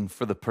praying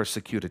for the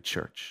persecuted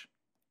church.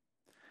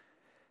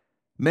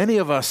 Many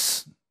of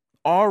us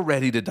are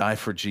ready to die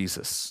for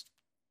Jesus.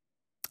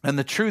 And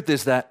the truth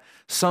is that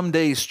some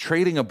days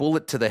trading a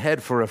bullet to the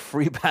head for a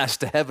free pass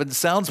to heaven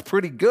sounds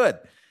pretty good.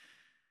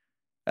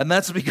 And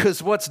that's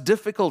because what's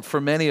difficult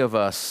for many of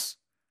us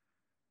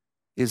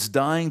is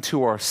dying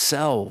to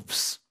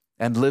ourselves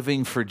and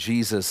living for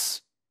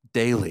Jesus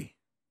daily.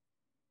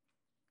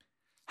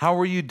 How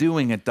are you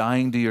doing at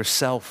dying to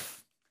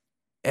yourself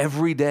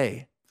every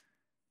day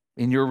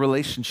in your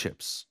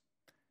relationships,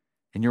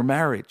 in your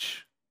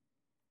marriage,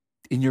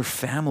 in your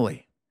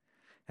family,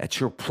 at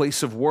your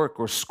place of work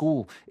or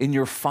school, in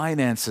your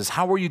finances?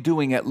 How are you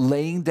doing at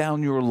laying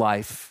down your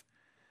life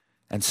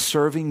and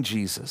serving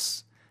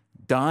Jesus,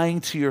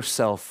 dying to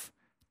yourself,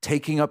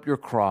 taking up your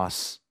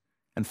cross,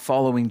 and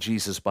following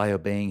Jesus by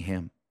obeying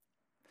him?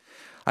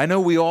 I know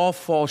we all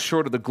fall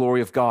short of the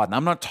glory of God, and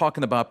I'm not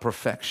talking about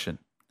perfection.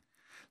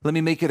 Let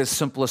me make it as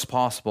simple as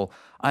possible.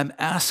 I'm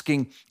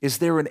asking, is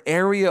there an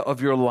area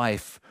of your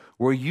life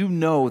where you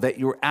know that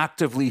you're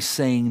actively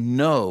saying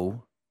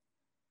no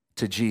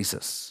to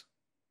Jesus?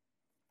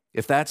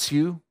 If that's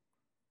you,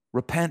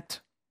 repent,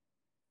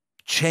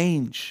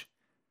 change,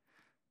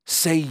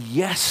 say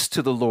yes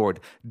to the Lord,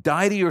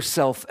 die to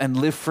yourself and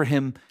live for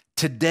him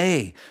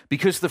today,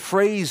 because the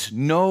phrase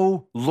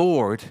 "no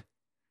Lord"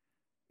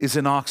 is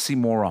an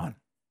oxymoron.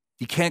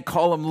 You can't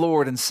call him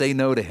Lord and say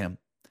no to him.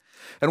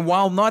 And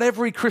while not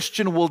every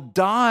Christian will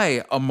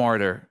die a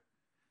martyr,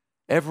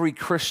 every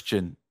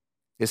Christian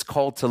is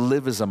called to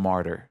live as a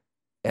martyr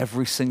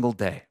every single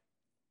day.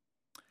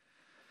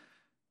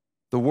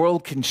 The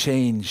world can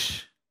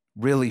change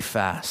really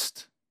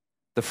fast.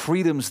 The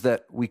freedoms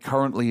that we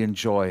currently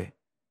enjoy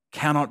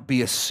cannot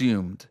be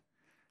assumed,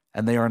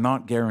 and they are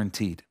not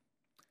guaranteed.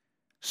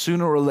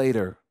 Sooner or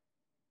later,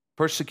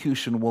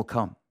 persecution will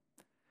come,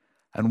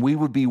 and we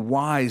would be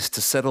wise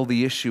to settle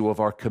the issue of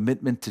our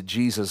commitment to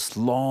Jesus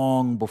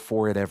long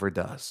before it ever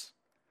does.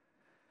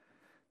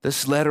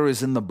 This letter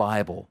is in the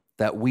Bible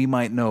that we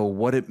might know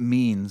what it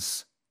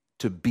means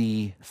to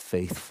be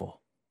faithful.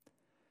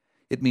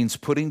 It means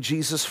putting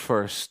Jesus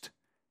first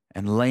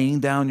and laying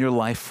down your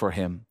life for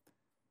him,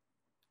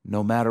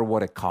 no matter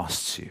what it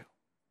costs you.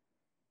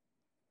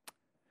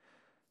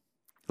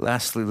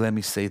 Lastly, let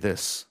me say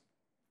this.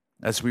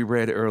 As we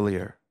read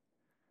earlier,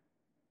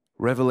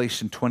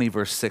 Revelation 20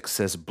 verse 6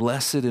 says,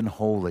 "Blessed and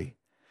holy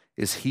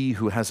is he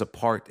who has a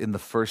part in the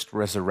first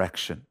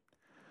resurrection.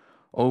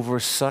 Over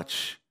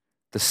such,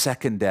 the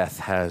second death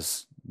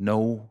has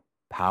no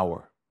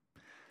power."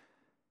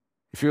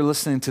 If you're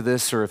listening to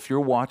this or if you're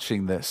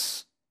watching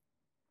this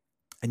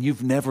and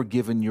you've never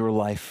given your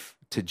life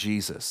to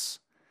Jesus,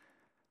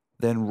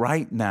 then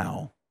right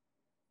now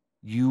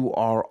you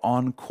are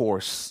on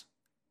course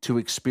to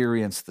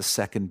experience the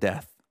second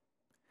death,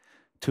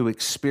 to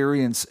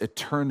experience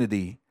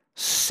eternity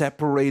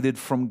separated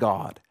from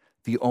God,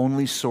 the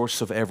only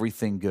source of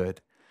everything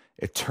good,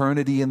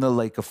 eternity in the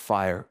lake of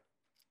fire,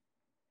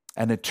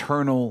 and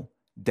eternal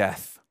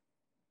death.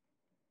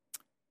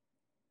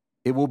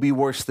 It will be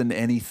worse than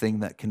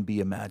anything that can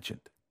be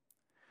imagined.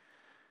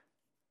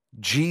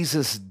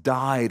 Jesus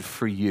died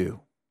for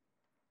you.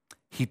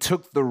 He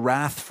took the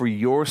wrath for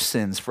your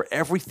sins, for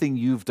everything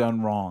you've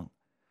done wrong,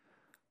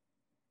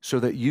 so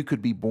that you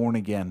could be born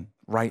again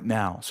right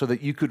now, so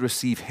that you could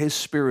receive His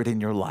Spirit in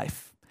your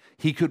life.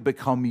 He could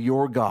become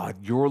your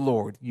God, your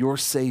Lord, your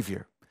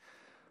Savior,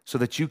 so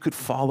that you could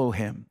follow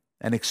Him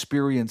and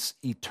experience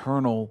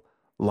eternal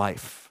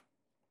life.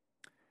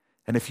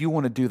 And if you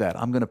want to do that,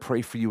 I'm going to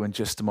pray for you in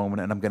just a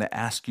moment, and I'm going to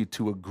ask you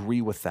to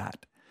agree with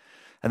that.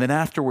 And then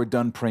after we're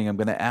done praying, I'm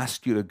going to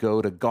ask you to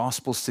go to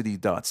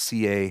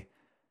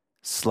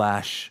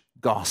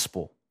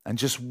gospelcity.ca/gospel and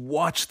just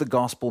watch the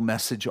gospel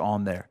message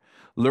on there.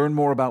 Learn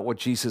more about what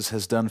Jesus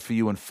has done for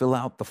you and fill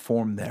out the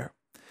form there.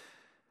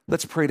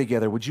 Let's pray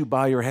together. Would you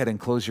bow your head and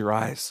close your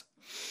eyes?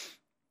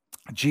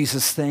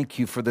 Jesus, thank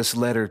you for this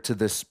letter to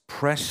this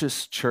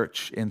precious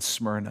church in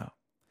Smyrna.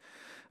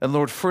 And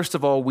Lord, first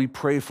of all, we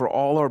pray for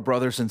all our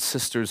brothers and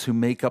sisters who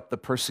make up the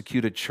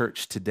persecuted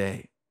church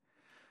today.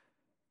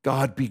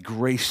 God, be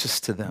gracious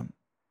to them.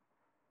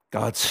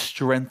 God,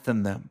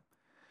 strengthen them,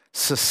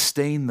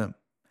 sustain them.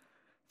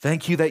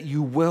 Thank you that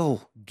you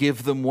will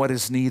give them what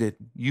is needed.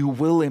 You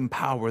will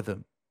empower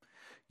them.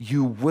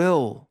 You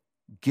will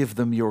give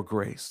them your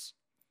grace.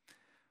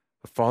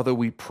 Father,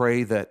 we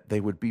pray that they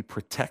would be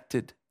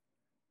protected,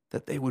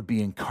 that they would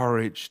be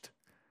encouraged,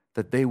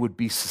 that they would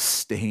be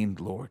sustained,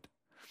 Lord,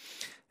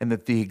 and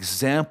that the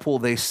example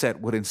they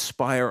set would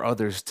inspire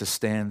others to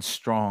stand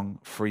strong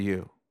for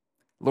you.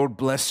 Lord,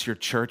 bless your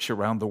church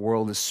around the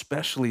world,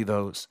 especially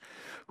those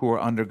who are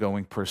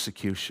undergoing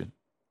persecution.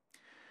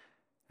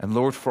 And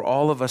Lord, for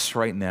all of us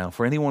right now,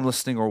 for anyone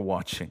listening or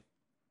watching,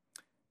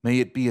 may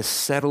it be a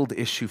settled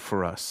issue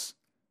for us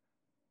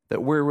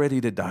that we're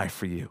ready to die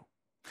for you.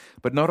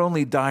 But not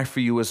only die for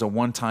you as a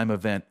one-time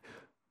event,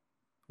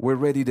 we're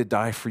ready to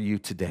die for you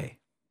today,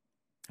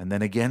 and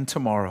then again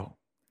tomorrow,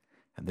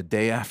 and the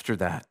day after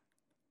that,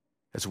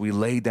 as we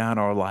lay down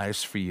our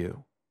lives for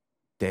you,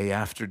 day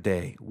after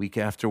day, week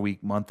after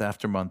week, month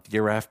after month,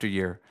 year after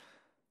year,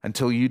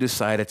 until you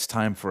decide it's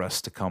time for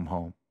us to come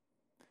home.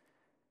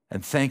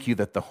 And thank you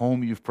that the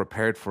home you've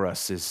prepared for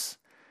us is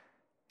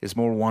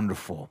more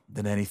wonderful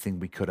than anything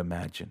we could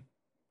imagine.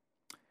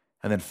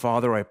 And then,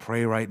 Father, I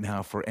pray right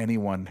now for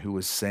anyone who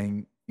is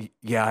saying,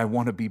 yeah, I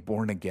want to be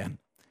born again.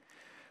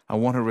 I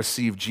want to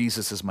receive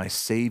Jesus as my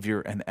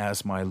Savior and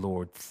as my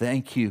Lord.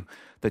 Thank you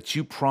that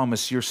you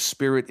promise your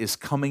Spirit is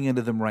coming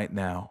into them right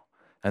now,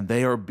 and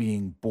they are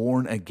being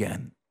born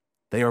again.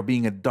 They are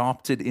being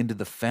adopted into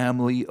the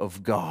family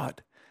of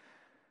God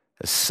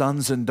as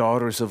sons and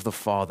daughters of the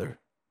Father,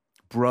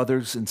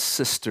 brothers and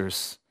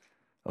sisters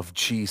of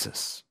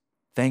Jesus.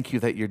 Thank you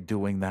that you're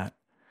doing that.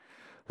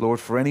 Lord,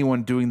 for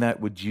anyone doing that,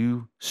 would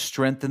you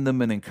strengthen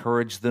them and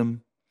encourage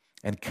them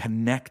and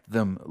connect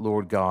them,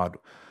 Lord God,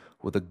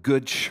 with a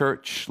good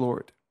church,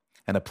 Lord,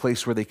 and a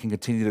place where they can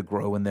continue to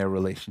grow in their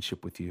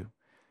relationship with you.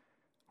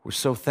 We're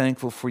so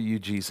thankful for you,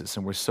 Jesus,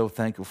 and we're so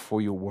thankful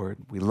for your word.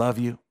 We love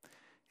you.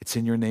 It's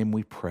in your name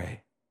we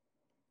pray.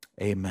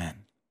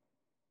 Amen.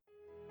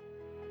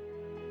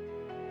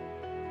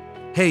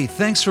 Hey,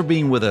 thanks for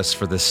being with us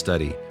for this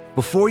study.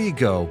 Before you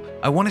go,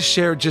 I want to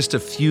share just a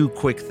few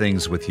quick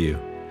things with you.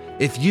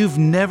 If you've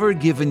never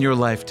given your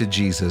life to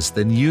Jesus,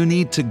 then you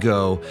need to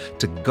go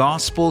to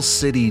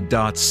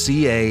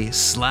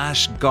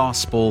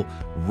gospelcity.ca/gospel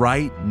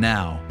right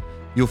now.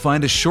 You'll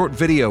find a short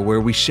video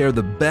where we share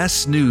the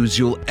best news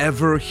you'll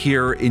ever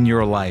hear in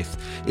your life.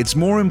 It's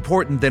more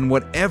important than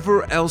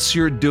whatever else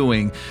you're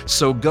doing,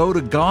 so go to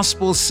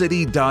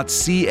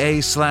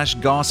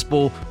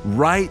gospelcity.ca/gospel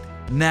right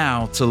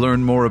now to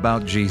learn more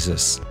about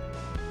Jesus.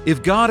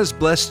 If God has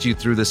blessed you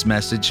through this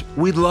message,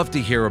 we'd love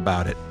to hear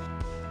about it.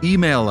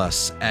 Email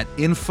us at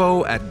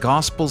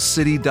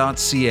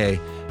info@gospelcity.ca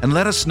and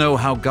let us know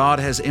how God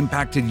has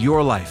impacted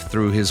your life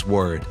through His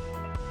Word.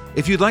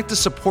 If you'd like to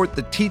support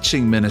the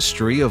teaching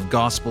ministry of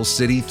Gospel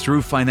City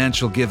through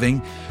financial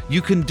giving,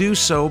 you can do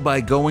so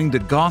by going to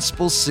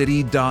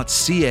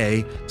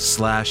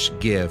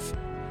gospelcity.ca/give.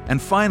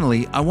 And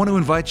finally, I want to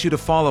invite you to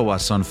follow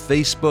us on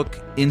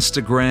Facebook,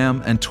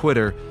 Instagram, and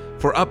Twitter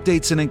for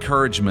updates and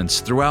encouragements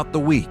throughout the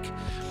week.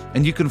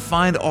 And you can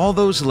find all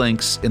those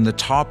links in the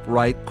top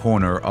right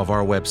corner of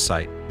our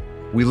website.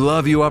 We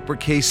love you,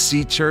 Uppercase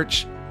C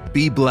Church.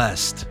 Be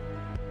blessed.